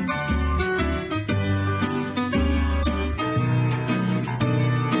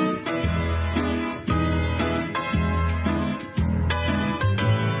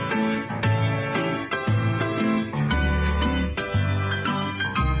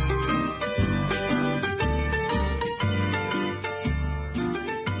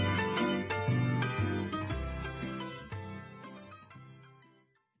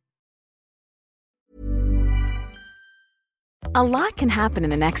 A lot can happen in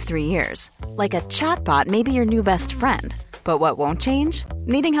the next 3 years. Like a chatbot may be your new best friend. But what won't change?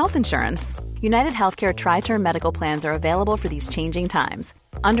 Needing health insurance. United Healthcare Tri-Term Medical Plans are available for these changing times.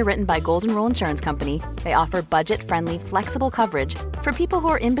 Underwritten by Golden Rule Insurance Company, they offer budget-friendly, flexible coverage for people who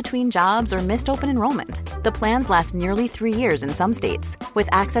are in between jobs or missed open enrollment. The plans last nearly 3 years in some states, with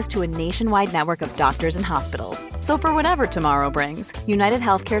access to a nationwide network of doctors and hospitals. So for whatever tomorrow brings, United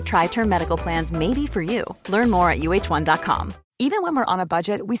Healthcare Tri-Term Medical Plans may be for you. Learn more at uh1.com. Even when we're on a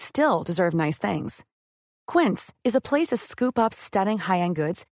budget, we still deserve nice things. Quince is a place to scoop up stunning high-end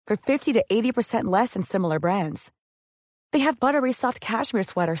goods for 50 to 80% less than similar brands. They have buttery soft cashmere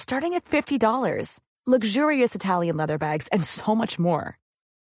sweaters starting at $50, luxurious Italian leather bags, and so much more.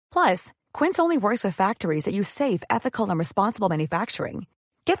 Plus, Quince only works with factories that use safe, ethical, and responsible manufacturing.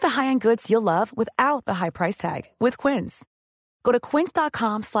 Get the high-end goods you'll love without the high price tag with Quince. Go to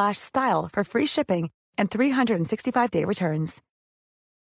quince.com/style for free shipping and 365-day returns.